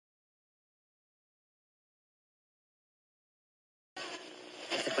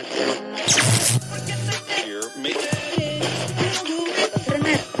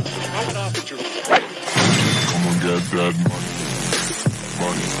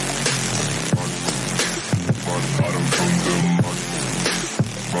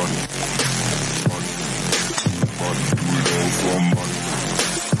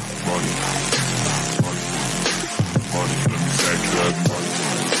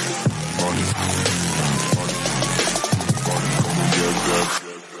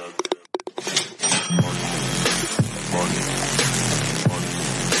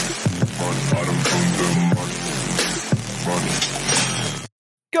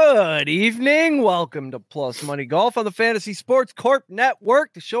Good evening. Welcome to Plus Money Golf on the Fantasy Sports Corp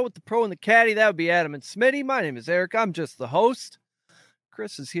Network, the show with the pro and the caddy. That would be Adam and Smitty. My name is Eric. I'm just the host.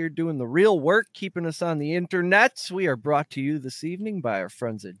 Chris is here doing the real work, keeping us on the internets. We are brought to you this evening by our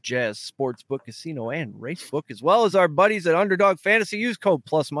friends at Jazz Sportsbook, Casino, and Racebook, as well as our buddies at Underdog Fantasy. Use code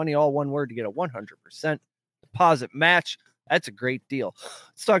Plus Money, all one word, to get a 100% deposit match. That's a great deal.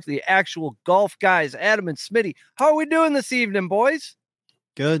 Let's talk to the actual golf guys, Adam and Smitty. How are we doing this evening, boys?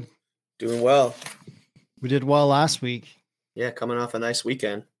 Good. Doing well. We did well last week. Yeah, coming off a nice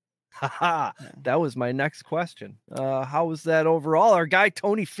weekend. Haha, that was my next question. How was that overall? Our guy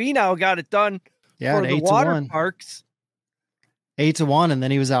Tony Finau got it done for the water parks. 8-1, and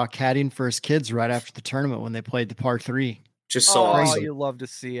then he was out caddying for his kids right after the tournament when they played the par 3. Just so awesome. You love to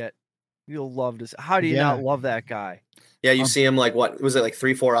see it. You'll love to see. How do you not love that guy? Yeah, you see him like, what was it, like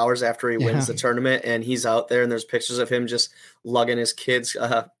 3-4 hours after he wins the tournament, and he's out there and there's pictures of him just lugging his kids'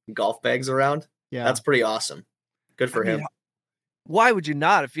 golf bags around. Yeah, that's pretty awesome. Good for him. Why would you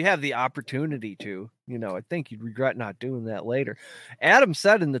not? If you have the opportunity to, I think you'd regret not doing that later. Adam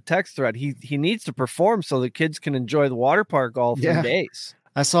said in the text thread, he needs to perform so the kids can enjoy the water park all 3 days.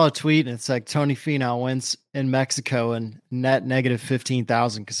 I saw a tweet and it's like Tony Finau wins in Mexico and net negative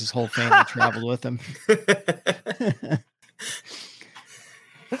 15,000 because his whole family traveled with him.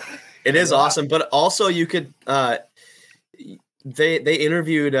 It is awesome, but also you could. They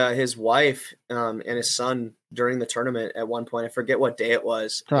interviewed his wife and his son during the tournament at one point. I forget what day it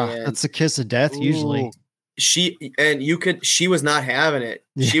was. That's a kiss of death usually. She was not having it.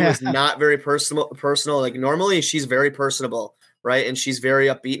 She was not very personal. Like normally she's very personable, right? And she's very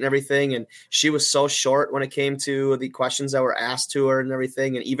upbeat and everything. And she was so short when it came to the questions that were asked to her and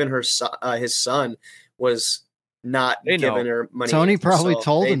everything. And even his son was not giving her money. Tony probably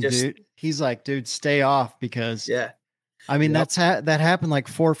told him, dude. He's like, dude, stay off because I mean, that happened like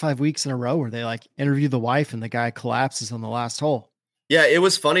 4 or 5 weeks in a row where they like interview the wife and the guy collapses on the last hole. Yeah, it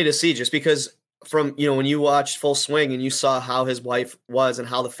was funny to see just because from, when you watched Full Swing and you saw how his wife was and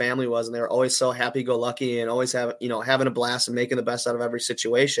how the family was, and they were always so happy-go-lucky and always having a blast and making the best out of every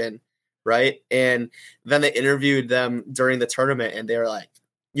situation, right? And then they interviewed them during the tournament and they were like,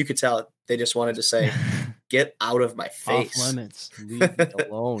 you could tell they just wanted to say, get out of my face. Off limits. Leave me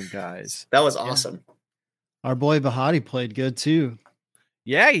alone, guys. That was awesome. Our boy Bahati played good too.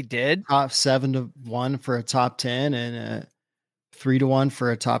 Yeah, he did. Top 7-1 for a top 10 and 3-1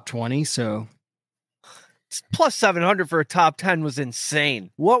 for a top 20. So plus 700 for a top 10 was insane.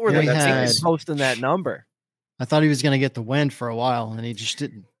 What were they posting that number? I thought he was going to get the win for a while and he just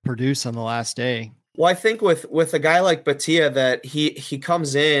didn't produce on the last day. Well, I think with a guy like Batia that he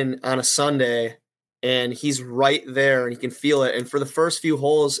comes in on a Sunday and he's right there and he can feel it. And for the first few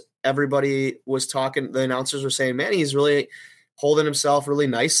holes, everybody was talking. The announcers were saying, man, he's really holding himself really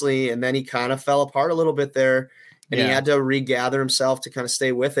nicely. And then he kind of fell apart a little bit there and he had to regather himself to kind of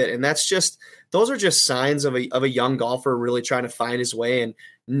stay with it. And those are just signs of a young golfer really trying to find his way and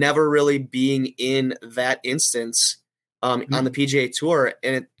never really being in that instance on the PGA Tour.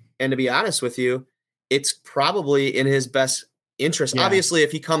 And to be honest with you, it's probably in his best interest. Yeah. Obviously,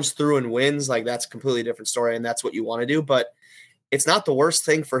 if he comes through and wins, like that's a completely different story and that's what you want to do. But it's not the worst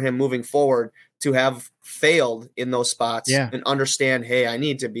thing for him moving forward to have failed in those spots and understand, hey, I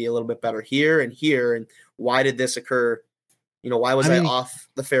need to be a little bit better here. And why did this occur? Why was I off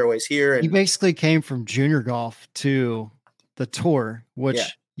the fairways here? And he basically came from junior golf to the tour, which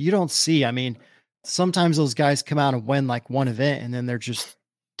you don't see. I mean, sometimes those guys come out and win like one event and then they're just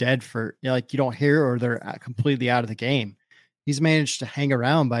dead for, like you don't hear, or they're completely out of the game. He's managed to hang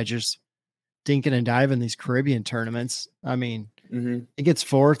around by just dinking and diving these Caribbean tournaments. I mean, he gets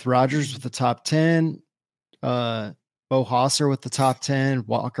fourth, Rogers with the top 10, Bo Hosser with the top 10,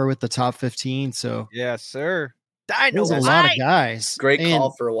 Walker with the top 15. So yes, sir. There's a lot of guys. Great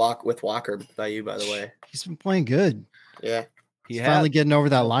call for a walk with Walker by you, by the way. He's been playing good. Yeah. He's finally getting over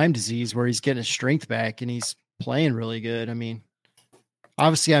that Lyme disease where he's getting his strength back and he's playing really good. I mean,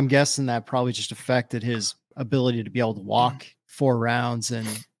 obviously I'm guessing that probably just affected his ability to be able to walk 4 rounds and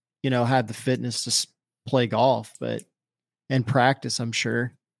had the fitness to play golf, and practice, I'm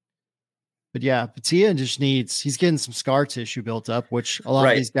sure. But yeah, Patia he's getting some scar tissue built up, which a lot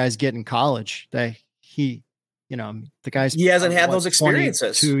of these guys get in college. The guy's he hasn't had those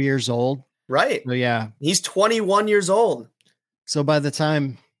experiences. 22 years old. Right. So yeah. He's 21 years old. So by the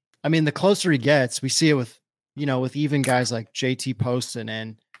time, the closer he gets, we see it with even guys like JT Poston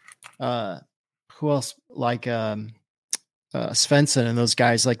and who else, like Svensson and those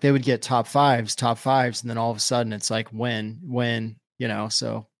guys, like they would get top fives, and then all of a sudden it's like when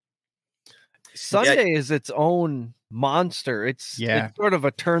so Sunday is its own monster. It's sort of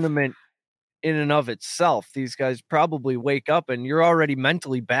a tournament in and of itself. These guys probably wake up and you're already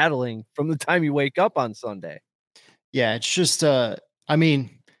mentally battling from the time you wake up on Sunday. Yeah, it's just the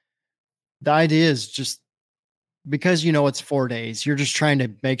idea is just because it's 4 days, you're just trying to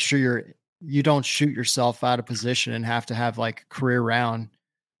make sure you don't shoot yourself out of position and have to have like a career round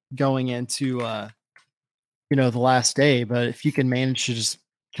going into the last day. But if you can manage to just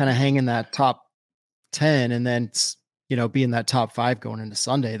kind of hang in that top 10 and then be in that top 5 going into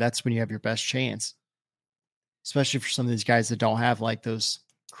Sunday, that's when you have your best chance, especially for some of these guys that don't have like those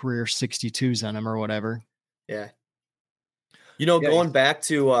career 62s on them or whatever. Yeah. Going back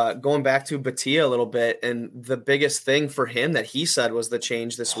to Batia a little bit, and the biggest thing for him that he said was the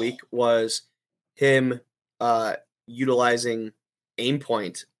change this week was him utilizing aim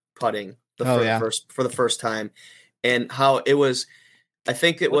point putting for the first time, and how it was. I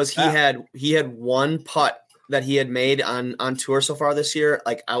think it was he had one putt that he had made on tour so far this year,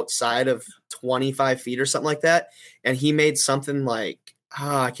 like outside of 25 feet or something like that, and he made something like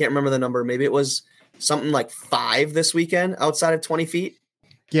I can't remember the number. Maybe it was something like 5 this weekend outside of 20 feet.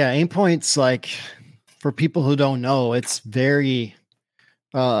 Yeah. Aim points, like for people who don't know, it's very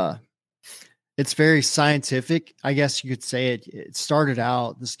scientific. I guess you could say it started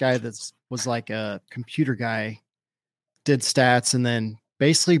out, this guy was like a computer guy, did stats, and then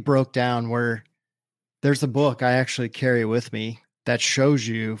basically broke down where there's a book I actually carry with me that shows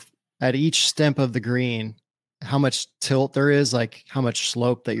you at each stemp of the green, how much tilt there is, like how much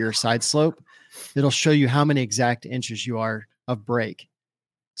slope that you're side slope. It'll show you how many exact inches you are of break.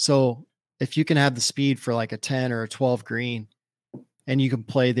 So if you can have the speed for like a 10 or a 12 green and you can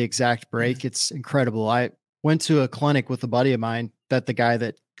play the exact break, it's incredible. I went to a clinic with a buddy of mine that the guy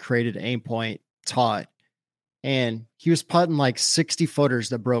that created Aim Point taught, and he was putting like 60 footers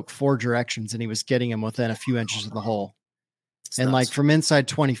that broke 4 directions, and he was getting them within a few inches of the hole. And like from inside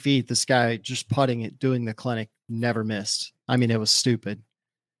 20 feet, this guy just putting it, doing the clinic, never missed. It was stupid.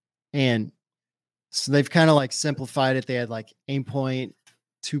 And so they've kind of like simplified it. They had like Aim Point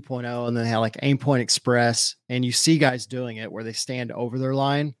 2.0, and then they had like Aim Point Express. And you see guys doing it where they stand over their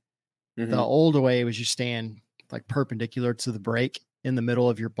line. Mm-hmm. The old way was you stand like perpendicular to the break in the middle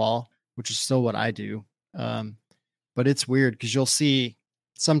of your ball, which is still what I do. But it's weird because you'll see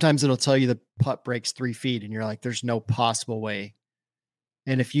sometimes it'll tell you the putt breaks 3 feet and you're like, there's no possible way.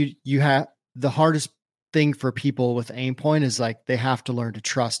 And if you have the hardest thing for people with Aim Point is like, they have to learn to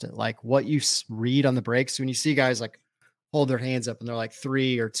trust it. Like what you read on the breaks, when you see guys like hold their hands up and they're like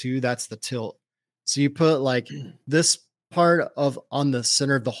 3 or 2, that's the tilt. So you put like this part of on the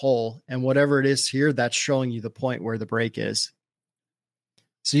center of the hole, and whatever it is here, that's showing you the point where the break is.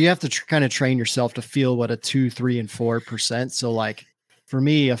 So you have to kind of train yourself to feel what a 2, 3, and 4%. So like for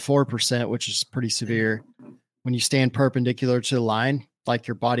me, a 4%, which is pretty severe, when you stand perpendicular to the line, like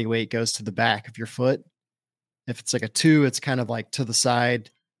your body weight goes to the back of your foot. If it's like a 2, it's kind of like to the side.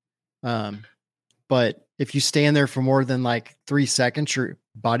 But if you stand there for more than like 3 seconds, your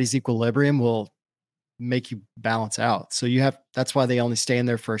body's equilibrium will make you balance out. So that's why they only stand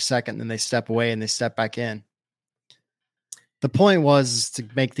there for a second, then they step away and they step back in. The point was to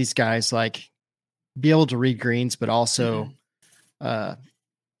make these guys like be able to read greens, but also to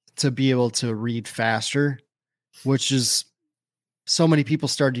be able to read faster, which is so many people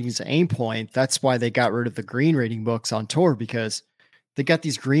started to use Aim Point. That's why they got rid of the green rating books on tour, because they got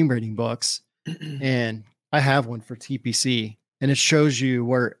these green rating books, and I have one for TPC, and it shows you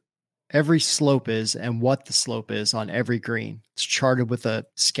where every slope is and what the slope is on every green. It's charted with a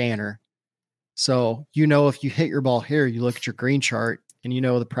scanner. So, if you hit your ball here, you look at your green chart and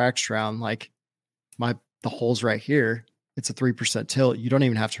the practice round, like the hole's right here, it's a 3% tilt. You don't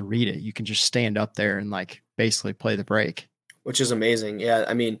even have to read it. You can just stand up there and like basically play the break. Which is amazing. Yeah.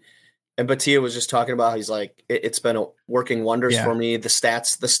 And Batia was just talking about, he's like, it's been working wonders for me. The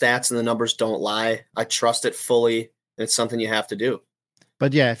stats and the numbers don't lie. I trust it fully. And it's something you have to do.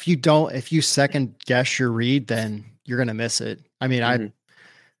 But yeah, if you second guess your read, then you're going to miss it. I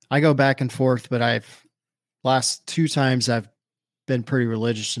go back and forth, but last 2 times I've been pretty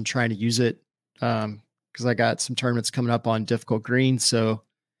religious in trying to use it because I got some tournaments coming up on difficult greens. So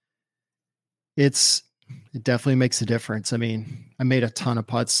it definitely makes a difference. I mean, I made a ton of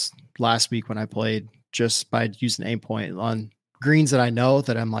putts last week when I played just by using aim point on greens that I know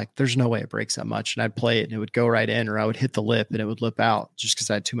that I'm like, there's no way it breaks that much. And I'd play it and it would go right in, or I would hit the lip and it would lip out just because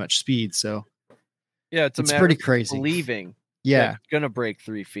I had too much speed. So yeah, it's matter pretty of crazy. Believing yeah, it's going to break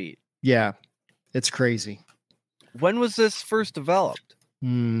 3 feet. Yeah, it's crazy. When was this first developed? I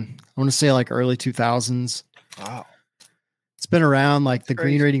want to say like early 2000s. Wow. It's been around. Like the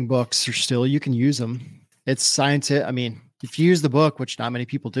Crazy. green rating books are still, you can use them. It's scientific. I mean, if you use the book, which not many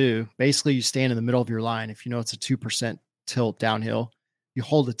people do, basically you stand in the middle of your line. If you know it's a 2% tilt downhill, you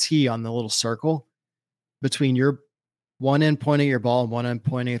hold a T on the little circle between your one end pointing at your ball and one end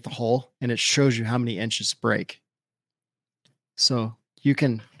pointing at the hole, and it shows you how many inches break. So you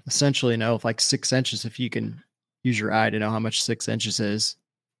can essentially know if like 6 inches, if you can use your eye to know how much 6 inches is.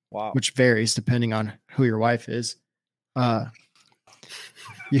 Wow. Which varies depending on who your wife is.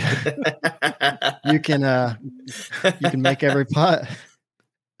 You can make every putt.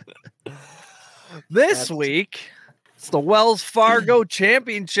 This week, it's the Wells Fargo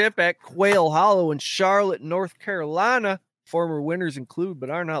Championship at Quail Hollow in Charlotte, North Carolina. Former winners include, but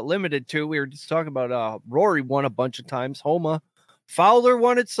are not limited to. We were just talking about Rory won a bunch of times. Homa. Fowler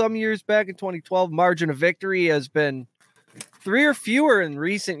won it some years back in 2012. Margin of victory has been 3 or fewer in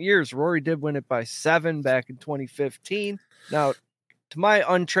recent years. Rory did win it by 7 back in 2015. Now, to my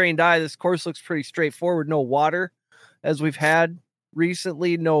untrained eye, this course looks pretty straightforward. No water, as we've had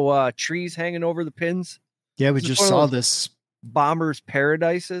recently. No trees hanging over the pins. Yeah, we just saw this. Bombers'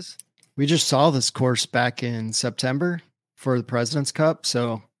 paradises. We just saw this course back in September for the President's Cup.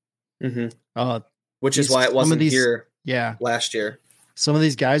 So, which is why it wasn't here. Yeah, last year. Some of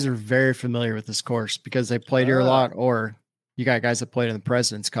these guys are very familiar with this course because they played here a lot, or you got guys that played in the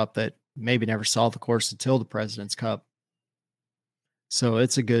President's Cup that maybe never saw the course until the President's Cup. So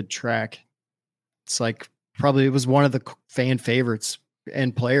it's a good track. It's like probably it was one of the fan favorites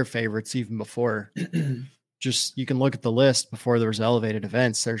and player favorites even before. Just you can look at the list before there was elevated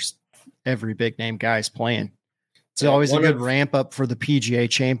events. There's every big name guys playing. It's always a good ramp up for the PGA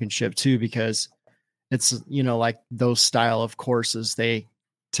Championship too, because it's, like those style of courses, they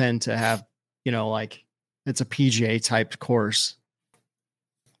tend to have, like it's a PGA type course.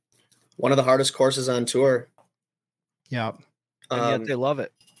 One of the hardest courses on tour. Yeah. And yet they love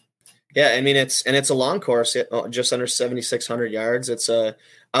it. Yeah. I mean, it's a long course, just under 7,600 yards. I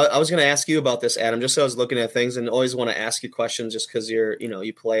was going to ask you about this, Adam, just so I was looking at things and always want to ask you questions just because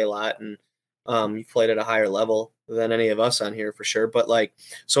you play a lot and you played at a higher level than any of us on here for sure. But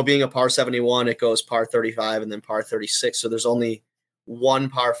so being a par 71, it goes par 35 and then par 36. So there's only one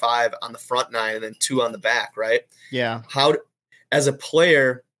par 5 on the front 9 and then 2 on the back, right? Yeah. As a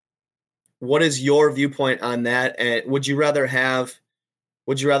player, what is your viewpoint on that? And would you rather have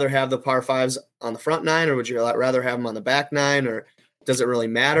the par 5s on the front 9, or would you rather have them on the back 9, or does it really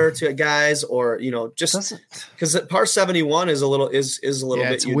matter to guys, or, just because par 71 is a little bit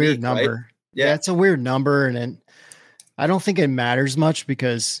it's unique, a weird number. Right? Yeah, it's a weird number. And I don't think it matters much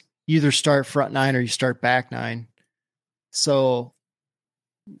because you either start front 9 or you start back 9. So,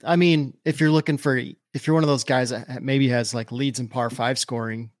 I mean, if you're one of those guys that maybe has like leads in par 5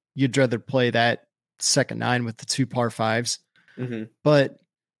 scoring, you'd rather play that second 9 with the 2 par 5s. Mm-hmm. But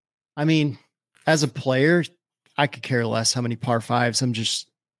I mean, as a player, I could care less how many par 5s.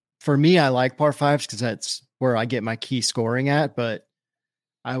 For me, I like par 5s because that's where I get my key scoring at, but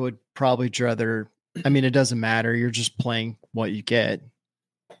I would probably rather, it doesn't matter. You're just playing what you get.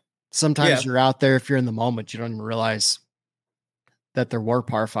 Sometimes you're out there, if you're in the moment, you don't even realize that there were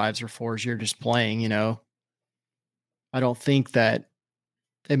par 5s or 4s. You're just playing, I don't think that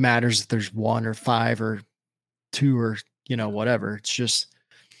it matters if there's 1 or 5 or 2 or, whatever. It's just,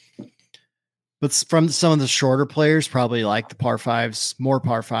 but from some of the shorter players, probably like the par 5s, more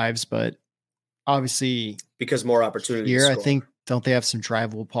par 5s, but obviously because more opportunities here, I think, don't they have some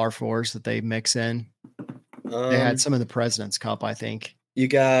drivable par 4s that they mix in? They had some in the President's Cup, I think. You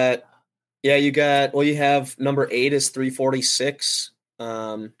have number 8 is 346.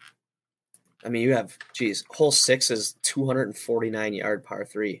 You have, hole 6 is 249 yard par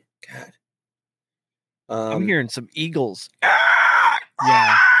 3. God. I'm hearing some eagles.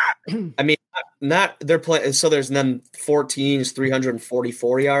 Yeah. They're playing. So there's then 14 is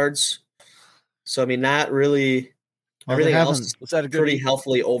 344 yards. So, not really. Everything else was that a good pretty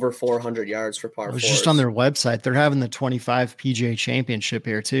healthily over 400 yards for par 4s. It was just on their website. They're having the 25 PGA Championship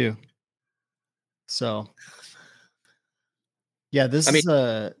here too. So, yeah,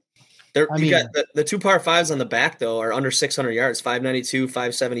 got the two par fives on the back though are under 600 yards, 592,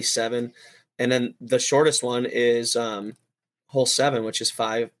 577, and then the shortest one is hole 7, which is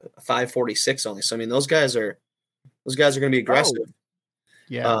 546 only. So I mean, those guys are going to be aggressive. Oh.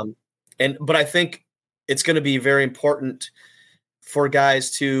 Yeah. But I think it's going to be very important for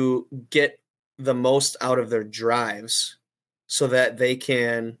guys to get the most out of their drives so that they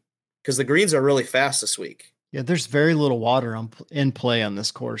can, because the greens are really fast this week. Yeah, there's very little water in play on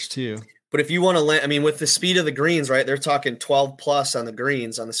this course too. But if you want to land, I mean, with the speed of the greens, right, they're talking 12 plus on the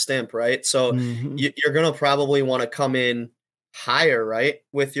greens on the stimp, right? So you're going to probably want to come in higher, right,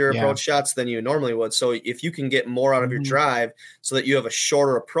 with your approach shots than you normally would. So if you can get more out of your drive so that you have a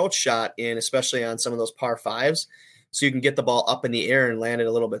shorter approach shot in, especially on some of those par fives, so you can get the ball up in the air and land it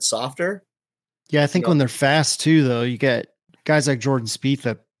a little bit softer. Yeah, I think when they're fast too, though, you get guys like Jordan Spieth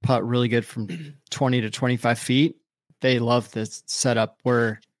that putt really good from 20 to 25 feet. They love this setup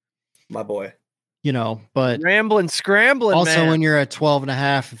where, my boy, but rambling, scrambling. Also, man. when you're at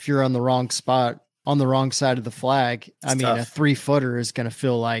 12.5, if you're on the wrong spot, on the wrong side of the flag, it's tough. A 3-footer is going to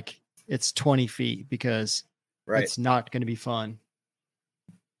feel like it's 20 feet because it's not going to be fun.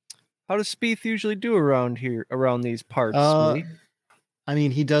 How does Spieth usually do around these parts? I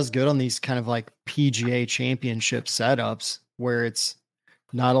mean, he does good on these kind of like PGA championship setups where it's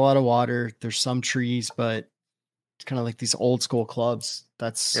not a lot of water. There's some trees, but it's kind of like these old school clubs.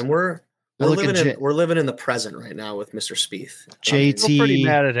 And we're living in the present right now with Mr. Spieth. JT, we're pretty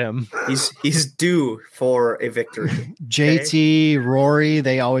mad at him. He's due for a victory. JT, Rory,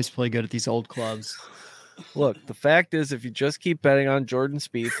 they always play good at these old clubs. Look, the fact is, if you just keep betting on Jordan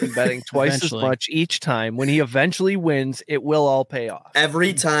Spieth and betting twice as much each time, when he eventually wins, it will all pay off.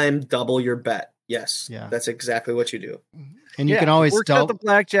 Every time, double your bet. Yes, that's exactly what you do. And you can always work at the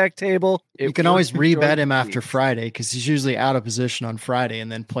blackjack table. You can always rebet him after Friday because he's usually out of position on Friday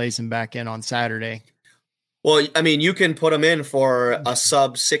and then plays him back in on Saturday. Well, I mean, you can put him in for a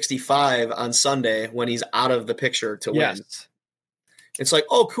sub 65 on Sunday when he's out of the picture to win. It's like,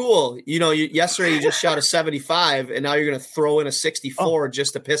 oh, cool. Yesterday you just shot a 75 and now you're going to throw in a 64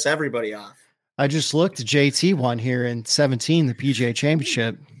 just to piss everybody off. I just looked at JT one here in 17, the PGA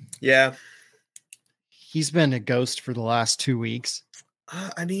Championship. Yeah. He's been a ghost for the last 2 weeks.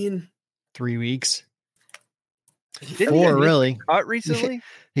 3 weeks. Didn't 4 really. Caught recently?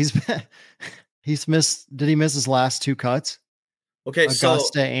 He's missed. Did he miss his last 2 cuts? Okay,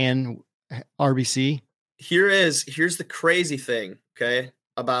 Augusta and RBC. Here's the crazy thing, okay,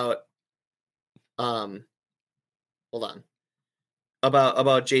 about hold on.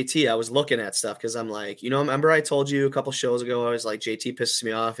 About JT. I was looking at stuff because I'm like, remember I told you a couple shows ago, I was like, JT pisses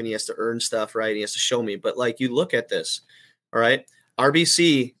me off and he has to earn stuff, right? He has to show me. But like, you look at this, all right?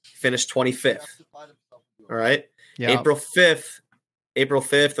 RBC finished 25th. All right. Yeah. April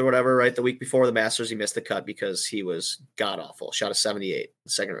 5th or whatever, right? The week before the Masters, he missed the cut because he was god awful. Shot a 78 in the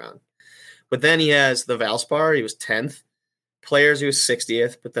second round. But then he has the Valspar. He was 10th. Players, he was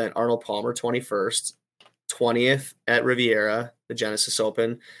 60th. But then Arnold Palmer, 21st. 20th at Riviera, the Genesis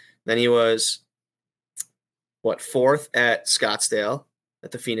Open. Then he was, 4th at Scottsdale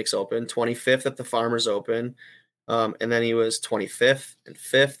at the Phoenix Open. 25th at the Farmers Open. And then he was 25th and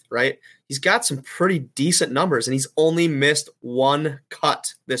 5th, right? He's got some pretty decent numbers, and he's only missed 1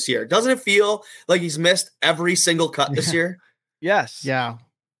 cut this year. Doesn't it feel like he's missed every single cut this year? Yes. Yeah.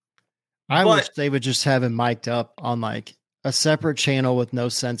 I wish they would just have him mic'd up on like a separate channel with no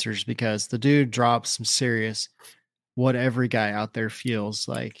censors because the dude drops some serious what every guy out there feels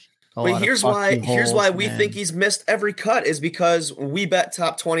like. But here's why we think he's missed every cut is because we bet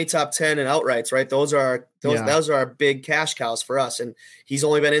top 20, top 10 and outrights, right? Those are our big cash cows for us. And he's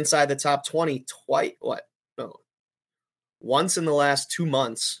only been inside the top 20 once in the last 2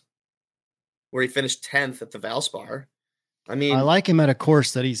 months where he finished 10th at the Valspar. I mean, I like him at a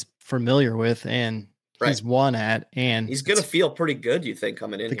course that he's familiar with and he's won at, and he's going to feel pretty good, you think,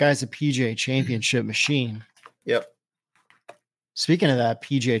 coming in. The guy's a PGA Championship machine. Yep. Speaking of that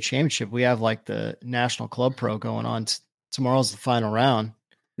PGA Championship, we have like the National Club Pro going on. Tomorrow's the final round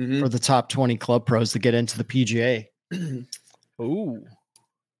for the top 20 club pros to get into the PGA. Ooh.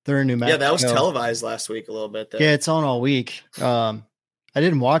 They're in New Mexico. Yeah, that was televised last week a little bit. Yeah, it's on all week. I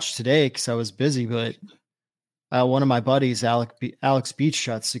didn't watch today because I was busy, but one of my buddies, Alex Beach,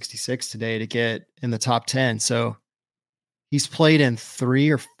 shot 66 today to get in the top 10. So he's played in 3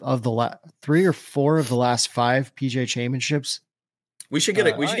 or 4 of the last 5 PGA Championships. We should get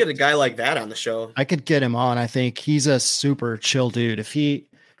a guy like that on the show. I could get him on. I think he's a super chill dude. If he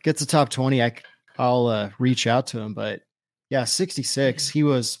gets a top 20, I'll reach out to him. But yeah, 66. He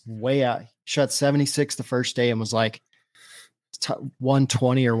was way out. Shot 76 the first day and was like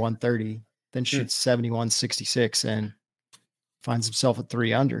 120 or 130, then shoots 71, 66 and finds himself at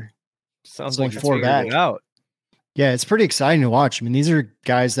 3 under. Sounds It's like only he's 4 figured back. it out. Yeah, it's pretty exciting to watch. I mean, these are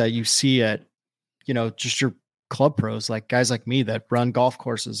guys that you see at, just your club pros, like guys like me that run golf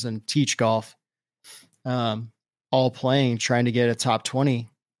courses and teach golf, all playing, trying to get a top 20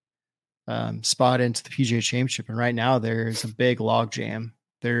 spot into the PGA Championship. And right now there is a big log jam.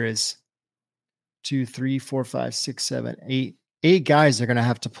 There is 2, 3, 4, 5, 6, 7, 8 guys are going to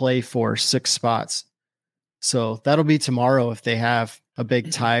have to play for 6 spots. So that'll be tomorrow. If they have a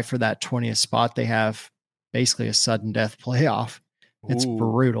big tie for that 20th spot, they have basically a sudden death playoff. It's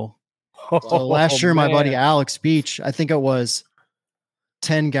brutal. So last year, my buddy Alex Beach, I think it was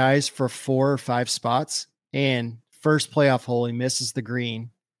 10 guys for 4 or 5 spots, and first playoff hole, he misses the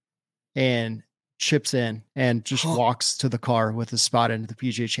green and chips in and just walks to the car with his spot into the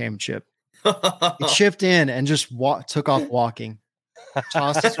PGA Championship. He chipped in and just took off walking,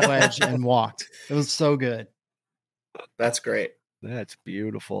 tossed his wedge and walked. It was so good. That's great. That's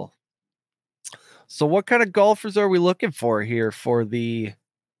beautiful. So what kind of golfers are we looking for here for the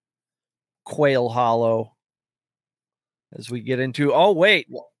Quail Hollow as we get into? Oh, wait.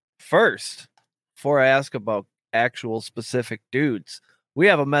 First, before I ask about actual specific dudes, we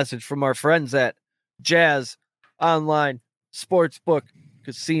have a message from our friends at Jazz Online Sportsbook,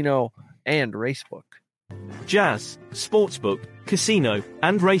 Casino, and Racebook. Jazz, Sportsbook, Casino,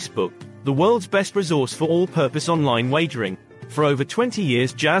 and Racebook, the world's best resource for all-purpose online wagering. For over 20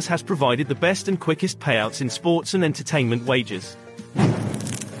 years, Jazz has provided the best and quickest payouts in sports and entertainment wagers.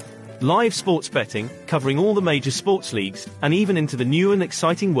 Live sports betting, covering all the major sports leagues, and even into the new and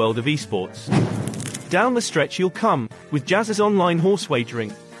exciting world of esports. Down the stretch you'll come, with Jazz's online horse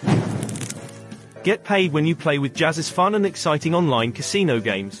wagering. Get paid when you play with Jazz's fun and exciting online casino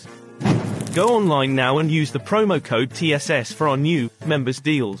games. Go online now and use the promo code TSS for our new members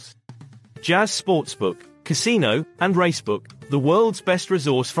deals. Jazz Sportsbook, Casino, and Racebook, the world's best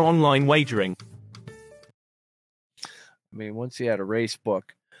resource for online wagering. I mean, once you had a race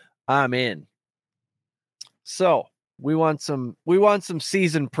book, I'm in. So we want some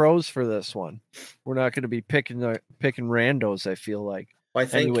seasoned pros for this one. We're not going to be picking randos, I feel like. I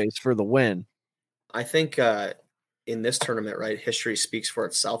think, anyways, for the win. I think in this tournament, right, history speaks for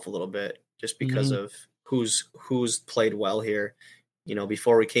itself a little bit, just because of who's played well here.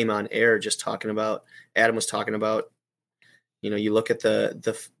 Before we came on air, Adam was talking about, you look at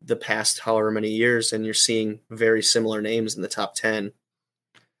the past however many years, and you're seeing very similar names in the top 10.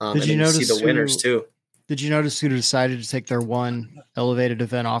 Did you notice see the winners too? Did you notice who decided to take their one elevated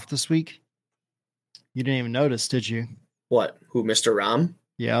event off this week? You didn't even notice, did you? What? Who? Mr. Ram?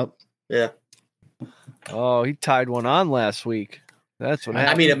 Yep. Yeah. Oh, he tied one on last week. That's what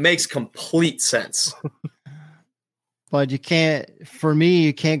happened. I mean, it makes complete sense. But you can't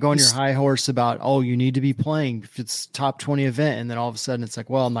go on your high horse about, oh, you need to be playing if it's top 20 event. And then all of a sudden it's like,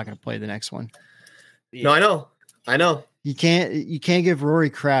 well, I'm not going to play the next one. Yeah. No, I know. You can't give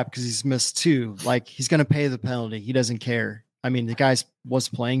Rory crap because he's missed 2. Like, he's going to pay the penalty. He doesn't care. I mean, the guy was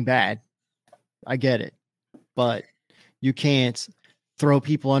playing bad. I get it. But you can't throw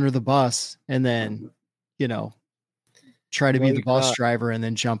people under the bus and then, try to be the bus driver and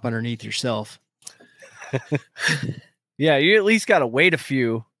then jump underneath yourself. Yeah, you at least got to wait a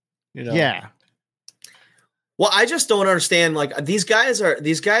few. Yeah. Well, I just don't understand. Like, these guys,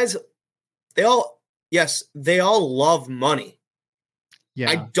 they all love money.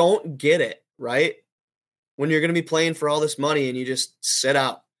 Yeah. I don't get it, right? When you're going to be playing for all this money and you just sit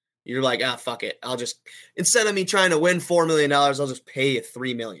out, you're like, fuck it. Instead of me trying to win $4 million, I'll just pay you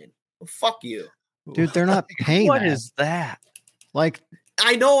 $3 million. Well, fuck you. Dude, they're not paying What that. is that? Like,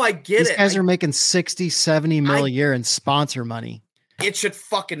 I know, I get these it. guys are making 60, 70 mil a year in sponsor money. It should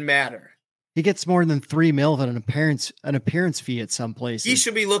fucking matter. He gets more than 3 mil than an appearance fee at some places. He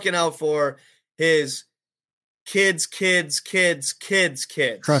should be looking out for his kids.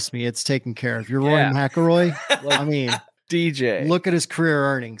 Trust me, it's taken care of. You're Roy McIlroy. I mean, DJ. Look at his career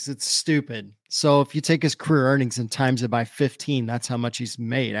earnings. It's stupid. So if you take his career earnings and times it by 15, that's how much he's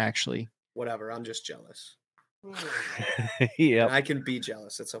made, actually. Whatever. I'm just jealous. Yeah, I can be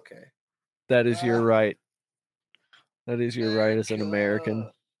jealous. It's okay. That is your right. That is your right as an American.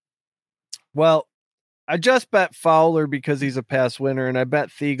 Well, I just bet Fowler because he's a past winner, and I bet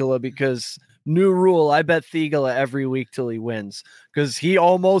Thiegele because new rule. I bet Thiegele every week till he wins because he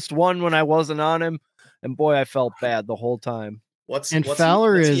almost won when I wasn't on him, and boy, I felt bad the whole time.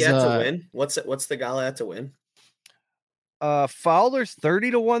 Fowler he is to win? What's the guy had to win? Fowler's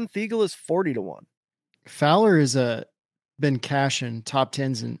 30-1. Thiegele is 40-1. Fowler is been cashing top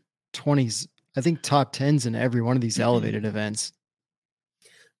 10s and 20s I think top 10s in every one of these elevated events.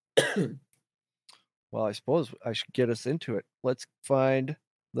 Well, I suppose I should get us into it. Let's find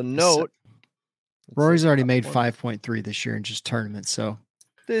the note. Rory's already made 5.3 this year in just tournaments. So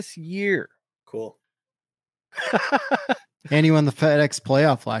this year. Cool. And he won the FedEx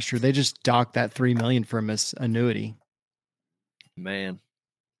playoff last year. They just docked that $3 million from his annuity. Man,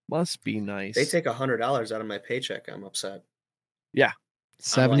 must be nice. They take $100 out of my paycheck. I'm upset. Yeah.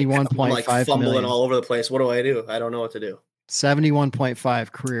 71.5 I'm fumbling million. all over the place. What do? I don't know what to do.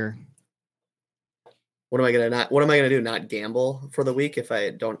 71.5 career. What am I gonna do? Not gamble for the week if I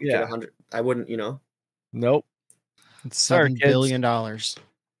don't get 100? I wouldn't, Nope. It's $7 billion.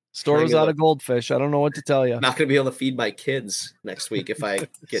 Store was out of goldfish. I don't know what to tell you. Not gonna be able to feed my kids next week if I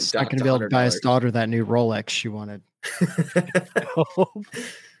get not gonna be able to buy his daughter that new Rolex she wanted.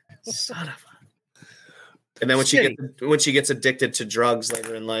 Son of a. And then when she gets addicted to drugs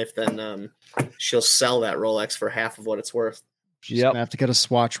later in life, then she'll sell that Rolex for half of what it's worth. She's gonna have to get a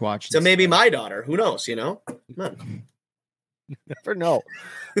Swatch watch. So maybe my daughter. Who knows? Come on. You never know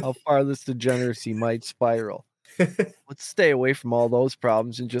how far this degeneracy might spiral. Let's stay away from all those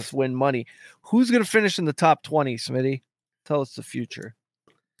problems and just win money. Who's going to finish in the top 20, Smitty? Tell us the future.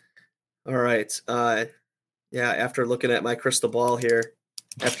 All right. After looking at my crystal ball here,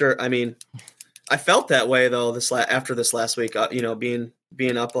 I felt that way though after this last week.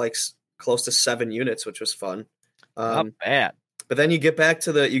 Being up like close to 7 units, which was fun. Not bad. But then you get back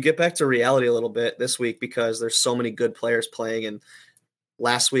to reality a little bit this week because there's so many good players playing. And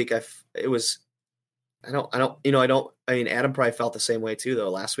last week Adam probably felt the same way too, though.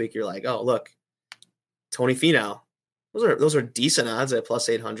 Last week you're like, oh, look, Tony Finau. Those are decent odds at plus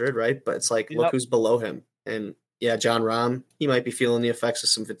 800, right? But it's like, Look who's below him. And yeah, John Rahm, he might be feeling the effects of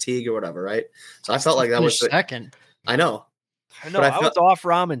some fatigue or whatever, right? So I felt like that was second. I know. I was off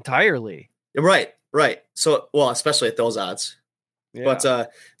Rahm entirely. Right. So, especially at those odds. Yeah.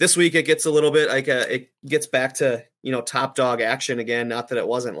 But this week it gets a little bit like it gets back to top dog action again. Not that it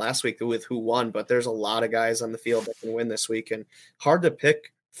wasn't last week with who won, but there's a lot of guys on the field that can win this week, and hard to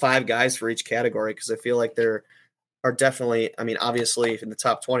pick 5 guys for each category because I feel like there are definitely. Obviously in the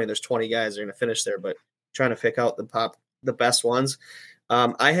top 20, there's 20 guys that are going to finish there, but trying to pick out the best ones.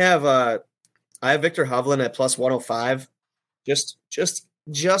 I have Victor Hovland at plus 105, just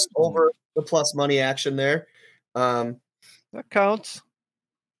over the plus money action there. That counts.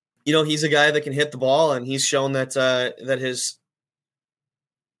 He's a guy that can hit the ball, and he's shown that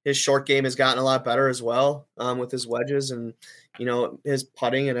his short game has gotten a lot better as well with his wedges and his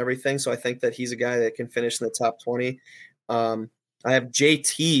putting and everything. So I think that he's a guy that can finish in the top 20. I have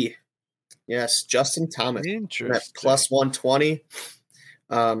JT, yes, Justin Thomas at plus 120.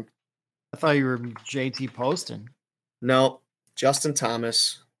 I thought you were JT Poston. No, Justin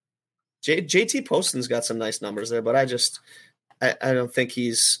Thomas. JT Poston's got some nice numbers there, but I don't think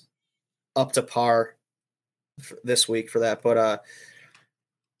he's up to par this week for that. But,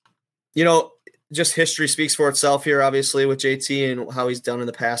 just history speaks for itself here, obviously, with JT and how he's done in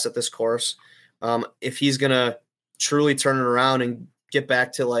the past at this course. If he's going to truly turn it around and get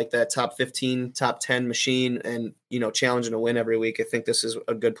back to like that top 15, top 10 machine and, challenging to win every week, I think this is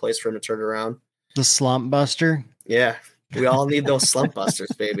a good place for him to turn it around. The slump buster. Yeah. We all need those slump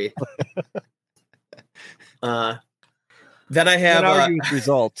busters, baby. Then I have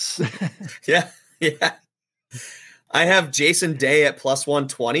results. Yeah. I have Jason Day at plus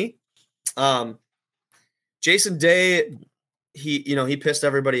 120. Jason Day, he pissed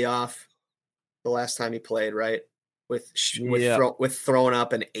everybody off the last time he played, right? With throwing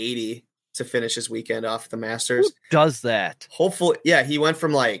up an 80 to finish his weekend off the Masters. Who does that? Hopefully, yeah, he went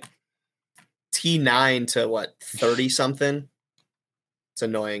from like T9 to 30 something. It's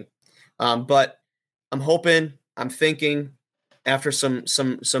annoying. But I'm thinking after some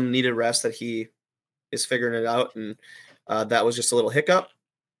needed rest that he is figuring it out. And that was just a little hiccup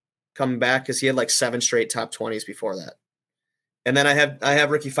coming back because he had like 7 straight top 20s before that. And then I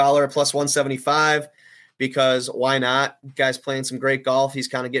have Ricky Fowler at plus 175 because why not? Guy's playing some great golf. He's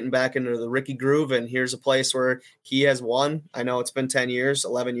kind of getting back into the Ricky groove. And here's a place where he has won. I know it's been 10 years,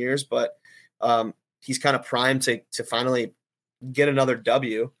 11 years, but he's kind of primed to finally get another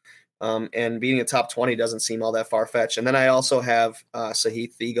W. And being a top 20 doesn't seem all that far-fetched. And then I also have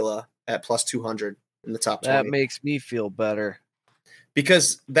Sahith Theegala at plus 200 in the top 20. That makes me feel better.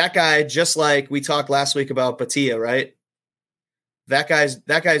 Because that guy, just like we talked last week about Batia, right? That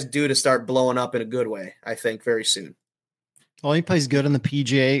guy's due to start blowing up in a good way, I think, very soon. Well, he plays good in the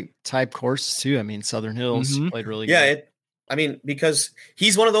PGA type courses too. Southern Hills played really good. Yeah, because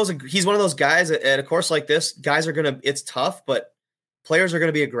he's one of those guys at a course like this. Guys are it's tough, but players are going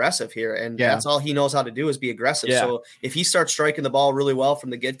to be aggressive here, and that's all he knows how to do is be aggressive. Yeah. So if he starts striking the ball really well from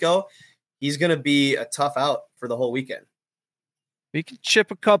the get-go, he's going to be a tough out for the whole weekend. He could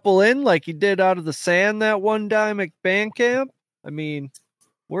chip a couple in like he did out of the sand that one time at band camp. I mean,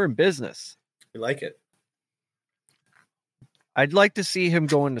 we're in business. We like it. I'd like to see him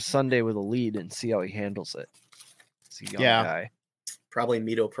go into Sunday with a lead and see how he handles it. It's a young guy. Probably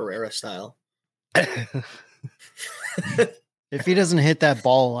Mito Pereira style. If he doesn't hit that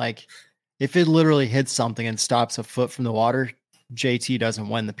ball, like if it literally hits something and stops a foot from the water, JT doesn't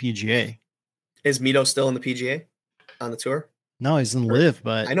win the PGA. Is Mito still in the PGA on the tour? No, he's in Live,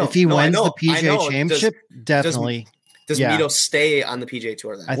 but I know. If he wins the I PGA know. Championship, definitely. Does Mito stay on the PGA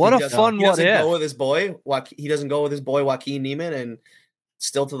Tour then? What a fun he what doesn't if. go with his boy. He doesn't go with his boy Joaquin Niemann and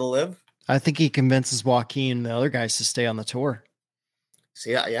still to the Live. I think he convinces Joaquin and the other guys to stay on the tour. So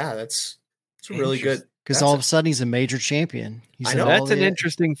yeah, that's really good. Because all of a sudden he's a major champion. I know. That's an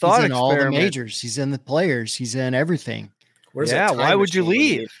interesting thought. He's in all the majors. He's in the players. He's in everything. Why would you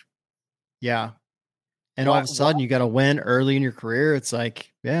leave? Yeah. And all of a sudden you got to win early in your career. It's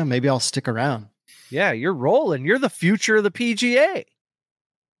like, yeah, maybe I'll stick around. Yeah, you're rolling. You're the future of the PGA.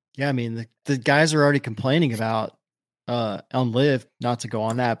 Yeah, I mean, the guys are already complaining about on Live, not to go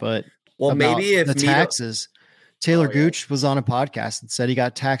on that, but maybe if the taxes. Taylor Gooch was on a podcast and said he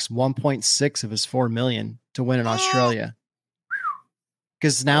got taxed 1.6 of his $4 million to win in Australia.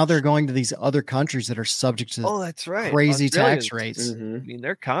 Because now they're going to these other countries that are subject to that's right. crazy tax rates. Mm-hmm. I mean,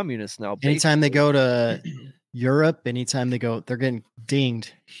 they're communists now. Anytime they go to Europe, anytime they go, they're getting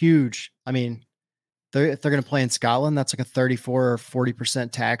dinged huge. I mean, if they're going to play in Scotland, that's like a 34 or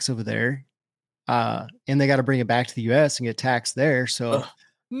 40% tax over there. And they got to bring it back to the US and get taxed there. So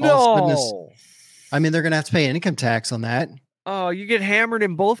no. I mean, they're going to have to pay income tax on that. Oh, you get hammered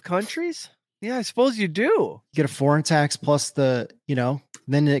in both countries? Yeah, I suppose you do. You get a foreign tax plus then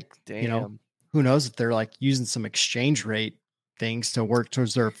who knows if they're like using some exchange rate things to work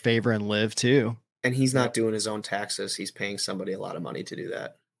towards their favor and Live too. And he's not doing his own taxes. He's paying somebody a lot of money to do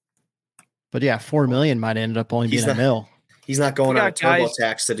that. But yeah, 4 million might end up only being a mil. He's not going on a turbo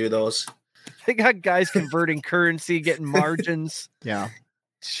tax to do those. They got guys converting currency, getting margins. Yeah.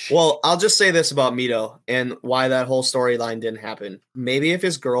 Well, I'll just say this about Mito and why that whole storyline didn't happen. Maybe if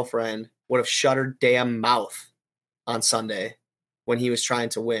his girlfriend would have shut her damn mouth on Sunday when he was trying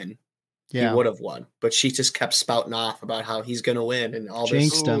to win, he would have won. But she just kept spouting off about how he's going to win and all this.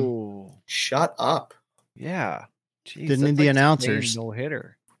 Jinxed him. Shut up. Yeah. Jeez, didn't need the announcers. No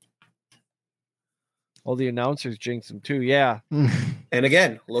hitter. All the announcers jinxed him too. Yeah. And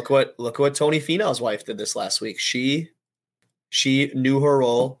again, look what Tony Finau's wife did this last week. She knew her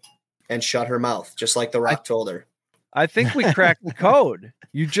role and shut her mouth, just like The Rock told her. I think we cracked the code.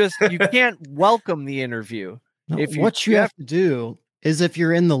 You can't welcome the interview. No, what you have to do is if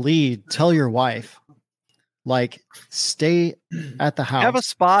you're in the lead, tell your wife, like, stay at the house. Have a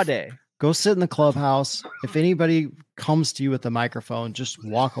spa day. Go sit in the clubhouse. If anybody comes to you with a microphone, just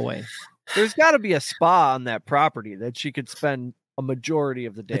walk away. There's got to be a spa on that property that she could spend a majority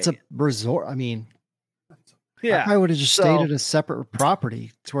of the day. It's a resort. I mean, yeah, I would have just stayed at a separate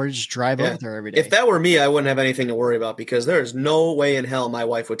property to where you just drive over there every day. If that were me, I wouldn't have anything to worry about because there's no way in hell my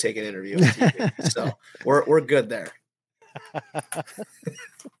wife would take an interview on TV. So we're good there.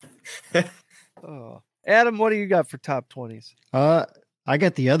 Adam, what do you got for top 20s? I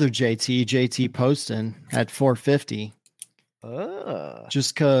got the other JT Poston at 450.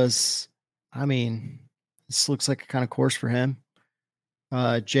 Just because, I mean, this looks like a kind of course for him.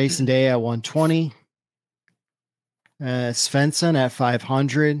 Jason Day at 120. Svensson at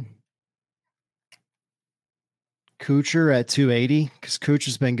 500. Kuchar at 280 because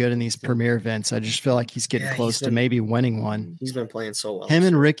Kuchar's been good in these premier events. I just feel like he's getting close to maybe winning one. He's been playing so well.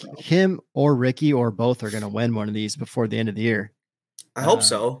 Him or Ricky or both are going to win one of these before the end of the year. I hope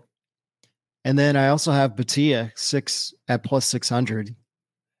so. And then I also have Batia at plus 600.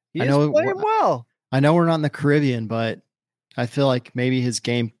 He's playing well. I know we're not in the Caribbean, but I feel like maybe his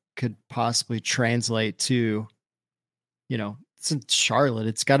game could possibly translate to, it's in Charlotte.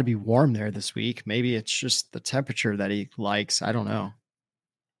 It's got to be warm there this week. Maybe it's just the temperature that he likes. I don't know.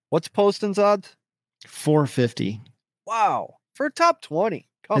 What's Poston's odds? 450. Wow. For a top 20.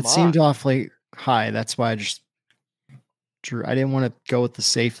 It seemed awfully high. That's why I didn't want to go with the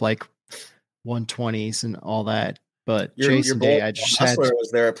safe, like 120s and all that. But Jason Day, I just had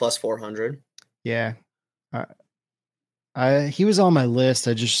was there at plus 400. Yeah. He was on my list.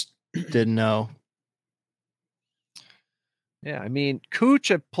 I just didn't know. Yeah, I mean,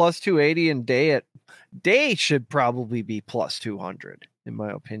 Cooch at plus 280 and Day should probably be plus 200, in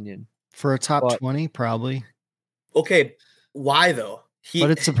my opinion. For a top 20, probably. Okay, Why though?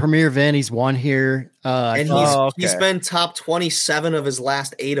 But it's a premier event. He's won here. And he's been top 27 of his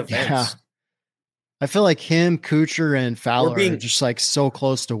last 8 events. Yeah. I feel like him, Kuchar, and Fowler are just like so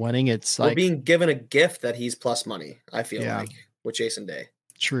close to winning. It's like we're being given a gift that he's plus money, I feel like, with Jason Day.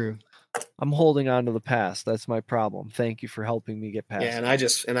 True. I'm holding on to the past. That's my problem. Thank you for helping me get past. Yeah, and I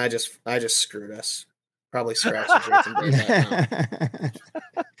just screwed us. Probably scratched Jason Day.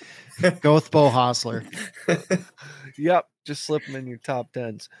 Go with Bo Hostler. Yep, just slip them in your top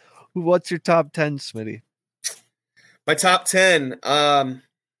 10s. What's your top 10, Smitty? My top 10,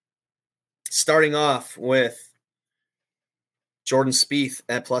 starting off with Jordan Spieth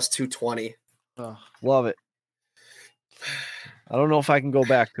at plus 220. Oh, love it. I don't know if I can go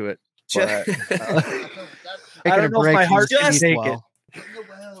back to it. But, I don't know if my heart can take it.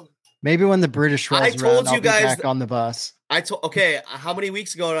 Maybe when the British rolls around, I'll be back on the bus. Okay, how many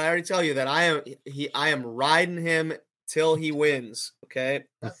weeks ago did I already tell you that I am riding him till he wins, okay?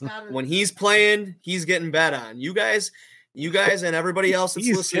 When he's playing, he's getting bet on. You guys and everybody else that's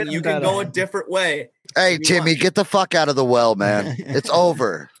listening, you can go a different way. Hey, Timmy, get the fuck out of the well, man. It's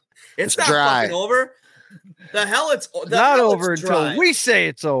over. It's not dry. Fucking over. The hell it's not over until we say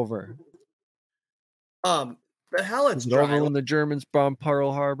it's over. The hell it's dry. Over when the Germans bombed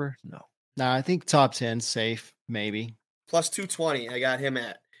Pearl Harbor? No, I think top 10 safe, maybe. Plus 220, I got him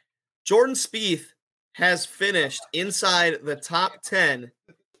at. Jordan Spieth has finished inside the top 10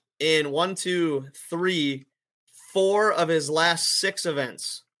 in 4 of his last 6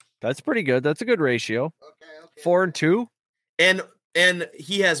 events. That's pretty good. That's a good ratio. Okay. 4 and 2. And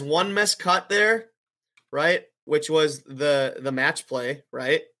he has one missed cut there, right? Which was the match play,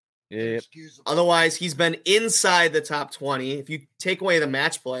 right? Yep. Otherwise, he's been inside the top 20. If you take away the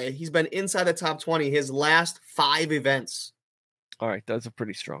match play, he's been inside the top 20 his last 5 events. All right, that's a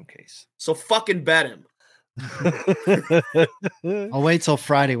pretty strong case. So fucking bet him. I'll wait till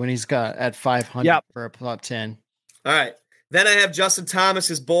Friday when he's got at 500 for a top 10. All right. Then I have Justin Thomas,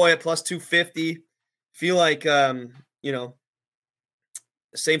 his boy, at plus 250. Feel like,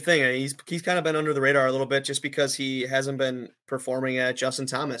 same thing. I mean, he's kind of been under the radar a little bit just because he hasn't been performing at Justin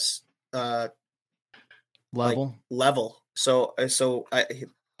Thomas level. So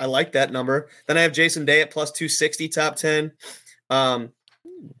I like that number. Then I have Jason Day at plus 260, top 10. Nice.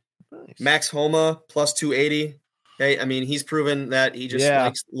 Max Homa plus 280. Hey, I mean, he's proven that he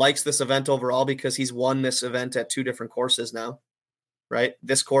just likes this event overall because he's won this event at 2 different courses now, right?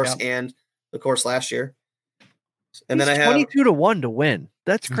 This course and the course last year. And then I have 22-1 to win.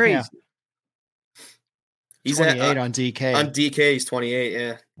 That's crazy. Yeah. He's 28 on DK. On DK, he's 28.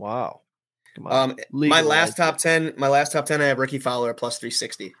 Yeah. Wow. Come on. My last top 10, I have Ricky Fowler at plus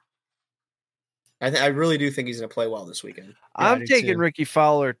 360. I really do think he's going to play well this weekend. I'm taking Ricky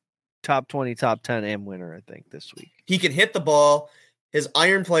Fowler top 20, top 10 and winner, I think, this week. He can hit the ball. His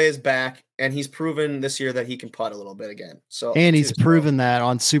iron play is back, and he's proven this year that he can putt a little bit again. And he's proven that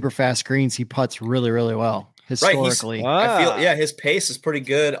on super fast greens, he putts really, really well. Historically, I feel his pace is pretty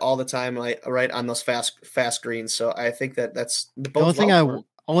good all the time, right on those fast greens. So I think that's the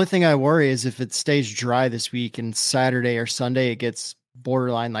only thing I worry is if it stays dry this week and Saturday or Sunday it gets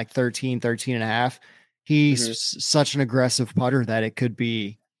borderline like 13 and a half. He's such an aggressive putter that it could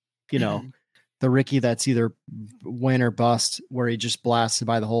be, the Ricky that's either win or bust, where he just blasted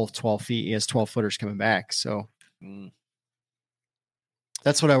by the hole 12 feet. He has 12 footers coming back. So.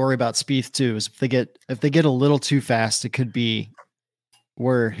 That's what I worry about Spieth too, is if they get a little too fast, it could be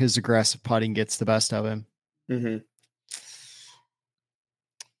where his aggressive putting gets the best of him. Mm-hmm.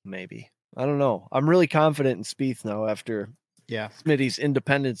 Maybe. I don't know. I'm really confident in Spieth now after Smitty's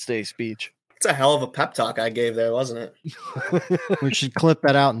Independence Day speech. It's a hell of a pep talk I gave there, wasn't it? We should clip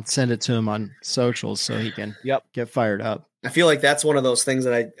that out and send it to him on socials so he can get fired up. I feel like that's one of those things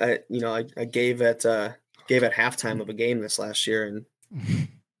that I gave at halftime of a game this last year, and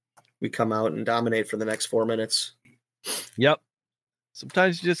we come out and dominate for the next 4 minutes. Yep.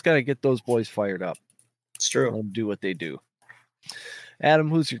 Sometimes you just got to get those boys fired up. It's true. Let them do what they do. Adam,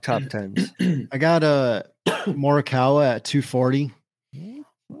 who's your top 10s? I got Morikawa at 240.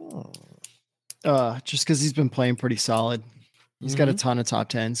 Just because he's been playing pretty solid. He's got a ton of top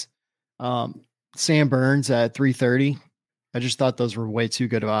 10s. Sam Burns at 330. I just thought those were way too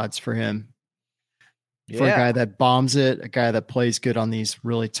good of odds for him. For a guy that bombs it, a guy that plays good on these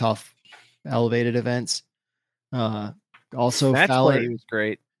really tough elevated events. Also, Match Fowler play was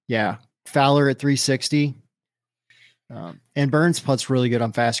great. Yeah. Fowler at 360. And Burns putts really good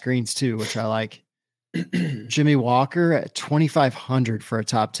on fast greens too, which I like. Jimmy Walker at 2,500 for a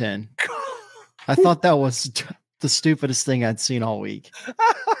top 10. I thought that was the stupidest thing I'd seen all week.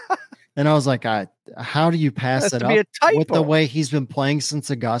 And I was like, how do you pass Has it to be up a typo. with the way he's been playing since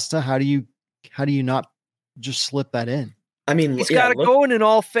Augusta? How do you not just slip that in? I mean, he's got it going in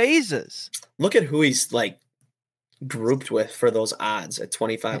all phases. Look at who he's like grouped with for those odds at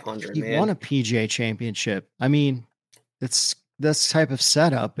 2,500. He won a PGA championship. I mean, it's this type of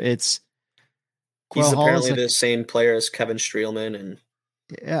setup. It's he's apparently the same player as Kevin Streelman and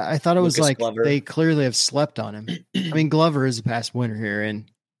yeah. I thought it was Lucas like Glover. They clearly have slept on him. I mean, Glover is a past winner here, and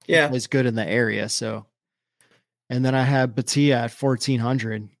yeah, he was good in the area. So, and then I have Batia at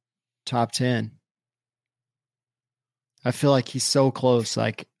 1,400, top 10. I feel like he's so close.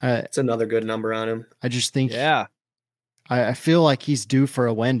 Like it's another good number on him. I just think, yeah, I feel like he's due for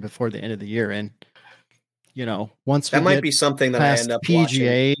a win before the end of the year. And, once that might be something that I end up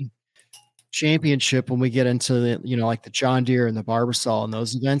PGA watching. Championship, when we get into the, like the John Deere and the Barbasol and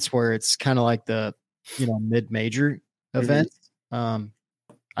those events where it's kind of like the, mid-major events.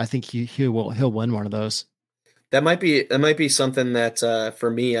 I think he'll win one of those. That might be something that for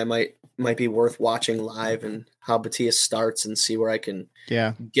me, I might be worth watching live and how Batia starts and see where I can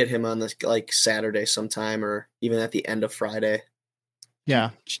get him on this like Saturday sometime or even at the end of Friday.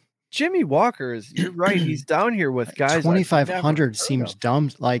 Yeah. Jimmy Walker you're right. He's down here with guys. 2,500 seems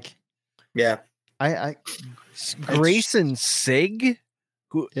dumb. Like, yeah, I Grayson Sig.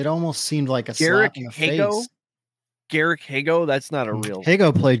 It almost seemed like a Garrick slap in the Hago. face. Garrick Hago. That's not a real.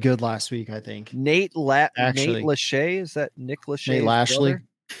 Hago played good last week, I think. Nate Lachey. Is that Nick Lachey? Nate Lashley.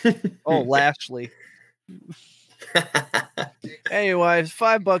 Oh, Lashley. Anyway,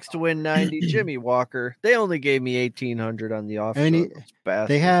 $5 to win 90. Jimmy Walker. They only gave me 1,800 on the offer. I mean,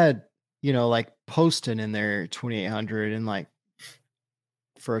 they had like Poston in there 2,800 and like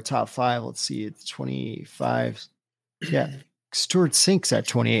for a top 5. Let's see, it's 25. Yeah, Stuart Sink's at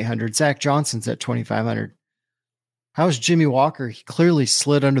 2,800. Zach Johnson's at 2,500. How's Jimmy Walker? He clearly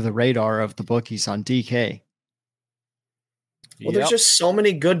slid under the radar of the bookies on DK. Well, there's just so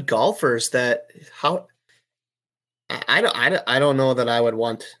many good golfers that I don't know that I would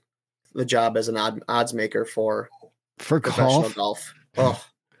want the job as an odds maker for professional golf. Oh,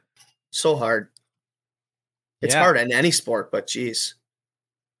 so hard. It's hard in any sport, but geez.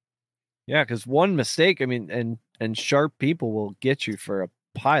 Yeah, because one mistake, I mean, and sharp people will get you for a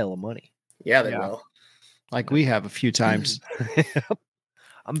pile of money. Yeah, they will. Like we have a few times.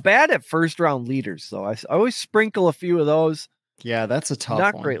 I'm bad at first round leaders, though. I always sprinkle a few of those. Yeah, that's a tough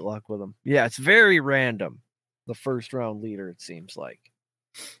one. Not great luck with them. Yeah, it's very random. The first round leader, it seems like.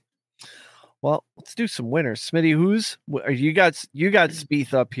 Well, let's do some winners. Smitty, you got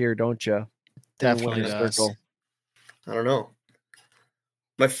Spieth up here, don't you? Definitely does. I don't know.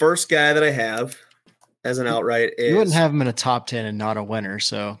 My first guy that I have as an outright is... You wouldn't have him in a top 10 and not a winner,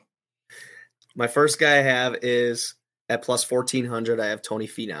 so... My first guy I have is at plus 1,400. I have Tony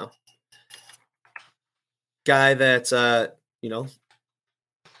Finau. Guy that's, like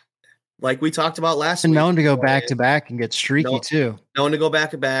we talked about last week. Known to go back-to-back and get streaky, too. Known to go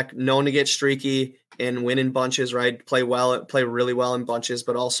back-to-back, known to get streaky and win in bunches, right? Play really well in bunches,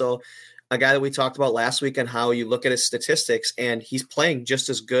 but also a guy that we talked about last week and how you look at his statistics, and he's playing just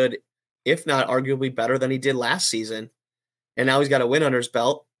as good, if not arguably better than he did last season. And now he's got a win under his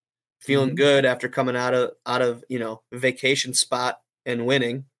belt, feeling good after coming out of vacation spot and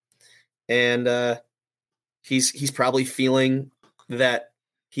winning. And he's probably feeling that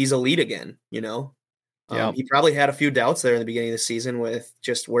he's elite again, He probably had a few doubts there in the beginning of the season with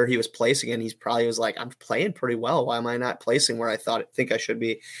just where he was placing, and he's probably was like, I'm playing pretty well. Why am I not placing where I think I should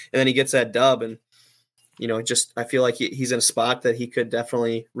be? And then he gets that dub, and I feel like he's in a spot that he could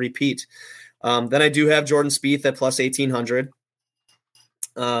definitely repeat. Then I do have Jordan Spieth at plus 1,800.